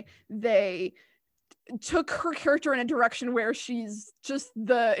Jedi. They took her character in a direction where she's just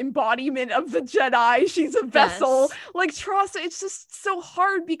the embodiment of the Jedi. She's a vessel. Yes. Like, Tross, it's just so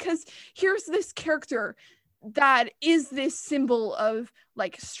hard, because here's this character that is this symbol of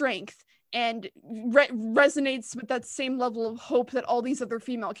like strength and resonates with that same level of hope that all these other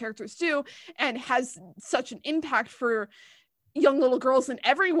female characters do, and has such an impact for young little girls and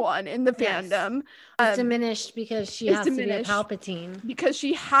everyone in the fandom. It's diminished because she has to be a Palpatine, because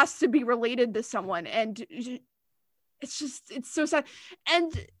she has to be related to someone, and it's so sad.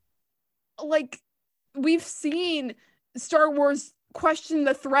 And like, we've seen Star Wars question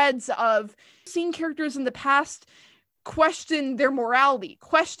the threads of seeing characters in the past question their morality,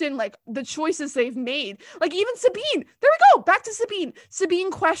 question like the choices they've made. Like, even Sabine, there we go, back to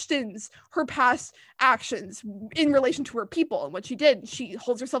Sabine questions her past actions in relation to her people and what she did. She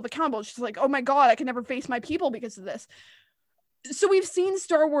holds herself accountable. She's like, oh my god, I can never face my people because of this. So we've seen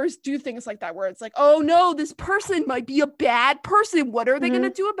Star Wars do things like that, where it's like, oh no, this person might be a bad person, what are they gonna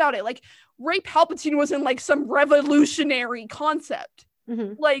do about it? Like, Rey Palpatine wasn't like some revolutionary concept.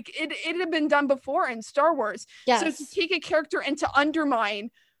 Like, it had been done before in Star Wars. Yes. So to take a character and to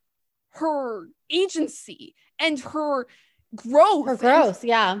undermine her agency and her growth,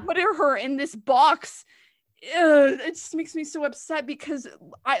 yeah, put her in this box, it just makes me so upset, because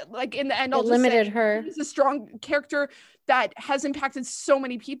I like, in the end, I'll limited her. She's a strong character that has impacted so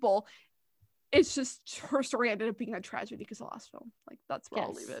many people. It's just her story ended up being a tragedy because of the last film. Like, that's where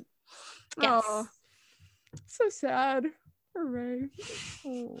I'll leave it. Yes. Oh, so sad. Hooray.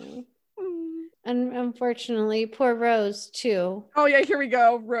 And unfortunately, poor Rose too. Oh yeah, here we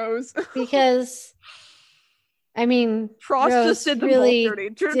go, Rose. Because I mean, Tross just did them really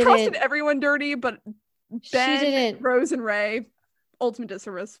both dirty. Tross did everyone dirty, but Ben, she didn't. Rose, and Rey, ultimate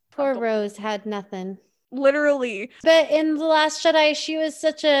disservice. Poor Rose had nothing. Literally. But in The Last Jedi, she was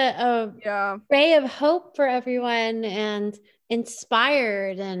such a ray of hope for everyone, and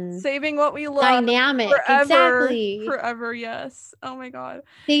inspired and saving what we love, dynamic forever. Yes. Oh my god.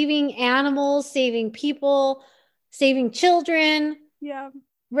 Saving animals, saving people, saving children. Yeah.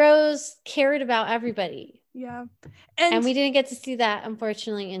 Rose cared about everybody. Yeah. And we didn't get to see that,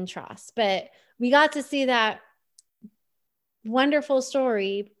 unfortunately, in Tross, but we got to see that wonderful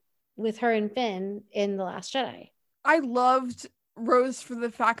story with her and Finn in The Last Jedi. I loved Rose for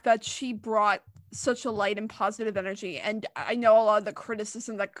the fact that she brought such a light and positive energy, and I know a lot of the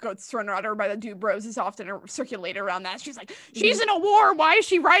criticism that gets thrown at her by the Dude Bros is often circulated around that. She's like, she's in a war, why is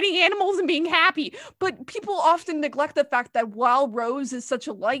she riding animals and being happy? But people often neglect the fact that while Rose is such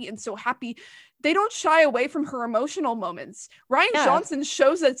a light and so happy, they don't shy away from her emotional moments. Rian Johnson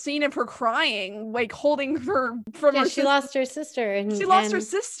shows that scene of her crying, like holding her from her she lost her sister, and she lost her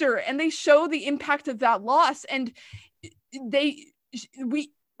sister, and they show the impact of that loss. And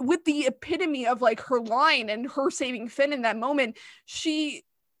with the epitome of like her line and her saving Finn in that moment, she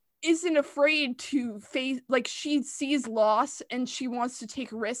isn't afraid to face, like, she sees loss and she wants to take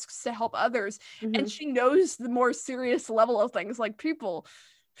risks to help others. And she knows the more serious level of things, like people.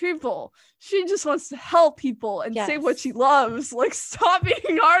 She just wants to help people and save what she loves. Like, stop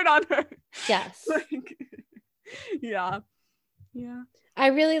being hard on her. Yes. Like, yeah. I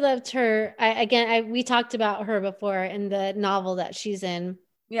really loved her. We talked about her before in the novel that she's in.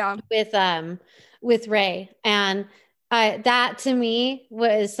 Yeah. With Rey, and that to me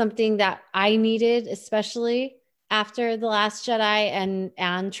was something that I needed, especially after The Last Jedi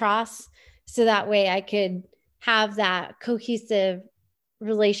and Tross, so that way I could have that cohesive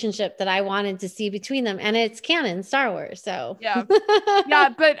relationship that I wanted to see between them. And it's canon Star Wars. So yeah.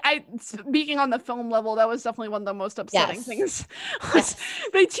 But speaking on the film level, that was definitely one of the most upsetting things. Yes.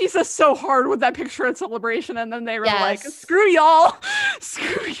 They teased us so hard with that picture at Celebration, and then they were like, screw y'all.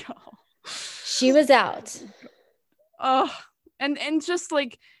 Screw y'all. She was out. And just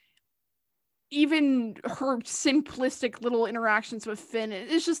like, even her simplistic little interactions with Finn,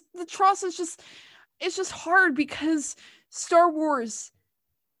 it's just, the trust is just, it's just hard, because Star Wars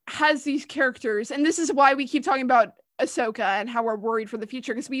has these characters, and this is why we keep talking about Ahsoka and how we're worried for the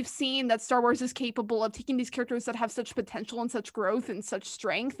future, because we've seen that Star Wars is capable of taking these characters that have such potential and such growth and such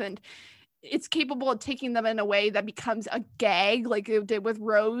strength, and it's capable of taking them in a way that becomes a gag, like it did with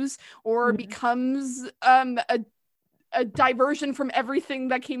Rose, or becomes a diversion from everything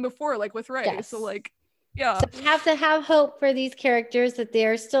that came before, like with Rey. Yes. So like, yeah. So we have to have hope for these characters that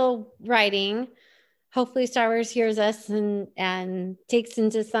they're still writing. Hopefully Star Wars hears us and takes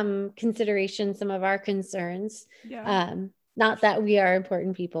into some consideration some of our concerns. Yeah. Not that we are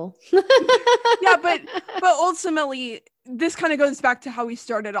important people. Yeah, but ultimately, this kind of goes back to how we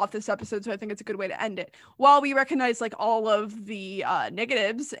started off this episode, so I think it's a good way to end it. While we recognize like all of the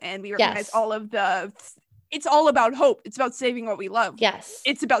negatives, and we recognize all of the, it's all about hope. It's about saving what we love. Yes.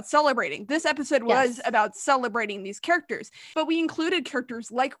 It's about celebrating. This episode was about celebrating these characters, but we included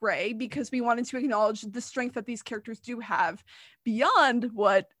characters like Rey because we wanted to acknowledge the strength that these characters do have beyond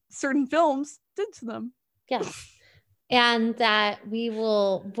what certain films did to them. Yes. And that we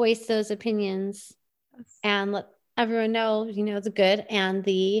will voice those opinions and let everyone know, the good and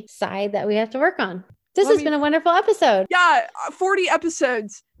the side that we have to work on. This has been a wonderful episode. Yeah, 40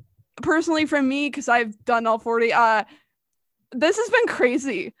 episodes. Personally, from me, because I've done all 40, this has been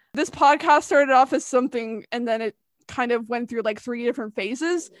crazy. This podcast started off as something, and then it kind of went through like 3 different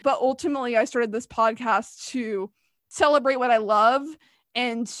phases. But ultimately, I started this podcast to celebrate what I love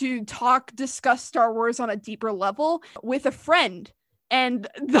and to discuss Star Wars on a deeper level with a friend. And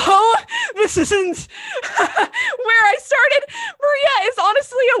though this isn't where I started, Maria is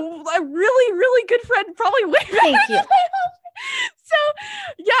honestly a really, really good friend, probably way better Thank you. than I am. So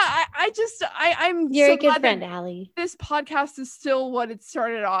yeah, I'm You're so a good glad friend, that Allie. this podcast is still what it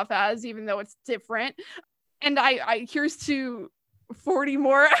started off as, even though it's different. And I here's to 40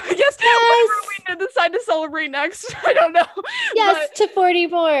 more. I guess whatever we decide to celebrate next. I don't know. Yes, to 40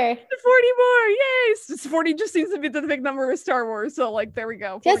 more. To 40 more. Yay. 40 just seems to be the big number of Star Wars. So like, there we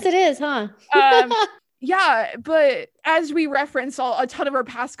go. 40. Yes, it is, huh? Yeah, but as we referenced a ton of our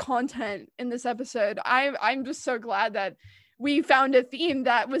past content in this episode, I'm just so glad that we found a theme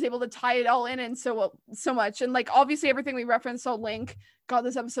that was able to tie it all in and so much. And like, obviously everything we referenced, I'll link. God,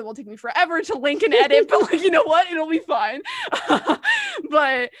 this episode will take me forever to link and edit, but like, you know what? It'll be fine.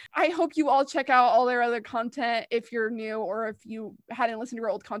 But I hope you all check out all their other content if you're new or if you hadn't listened to our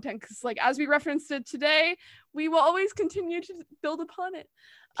old content. Because like, as we referenced it today, we will always continue to build upon it.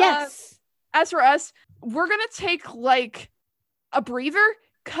 Yes. As for us, we're going to take like a breather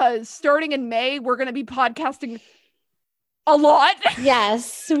because starting in May, we're going to be podcasting a lot.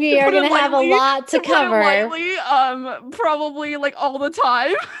 Yes, we are going to have a lot to cover. Lightly, probably like all the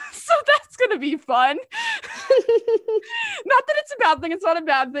time. So that's going to be fun. Not that it's a bad thing. It's not a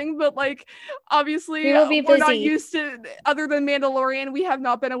bad thing, but like, obviously we're not used to, other than Mandalorian, we have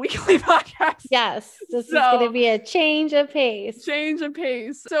not been a weekly podcast. Yes, this is going to be a change of pace.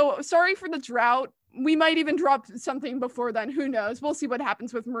 So sorry for the drought. We might even drop something before then. Who knows? We'll see what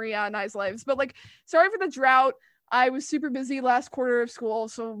happens with Maria and I's lives. But like, sorry for the drought. I was super busy last quarter of school,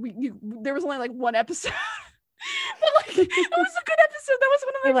 so there was only like one episode. But like, it was a good episode. That was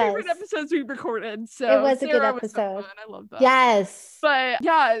one of my favorite episodes we recorded. So it was a good episode. Was so I love that. Yes. But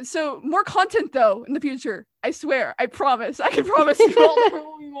yeah, so more content though in the future. I swear. I promise. I can promise you all there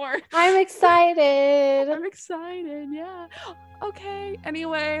will be more. I'm excited. Yeah. Okay.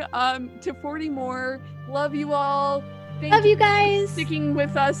 Anyway, to 40 more. Love you all. Love you guys. Sticking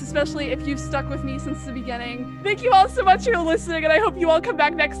with us, especially if you've stuck with me since the beginning. Thank you all so much for listening, and I hope you all come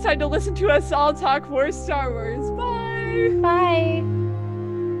back next time to listen to us all talk more Star Wars. Bye. Bye.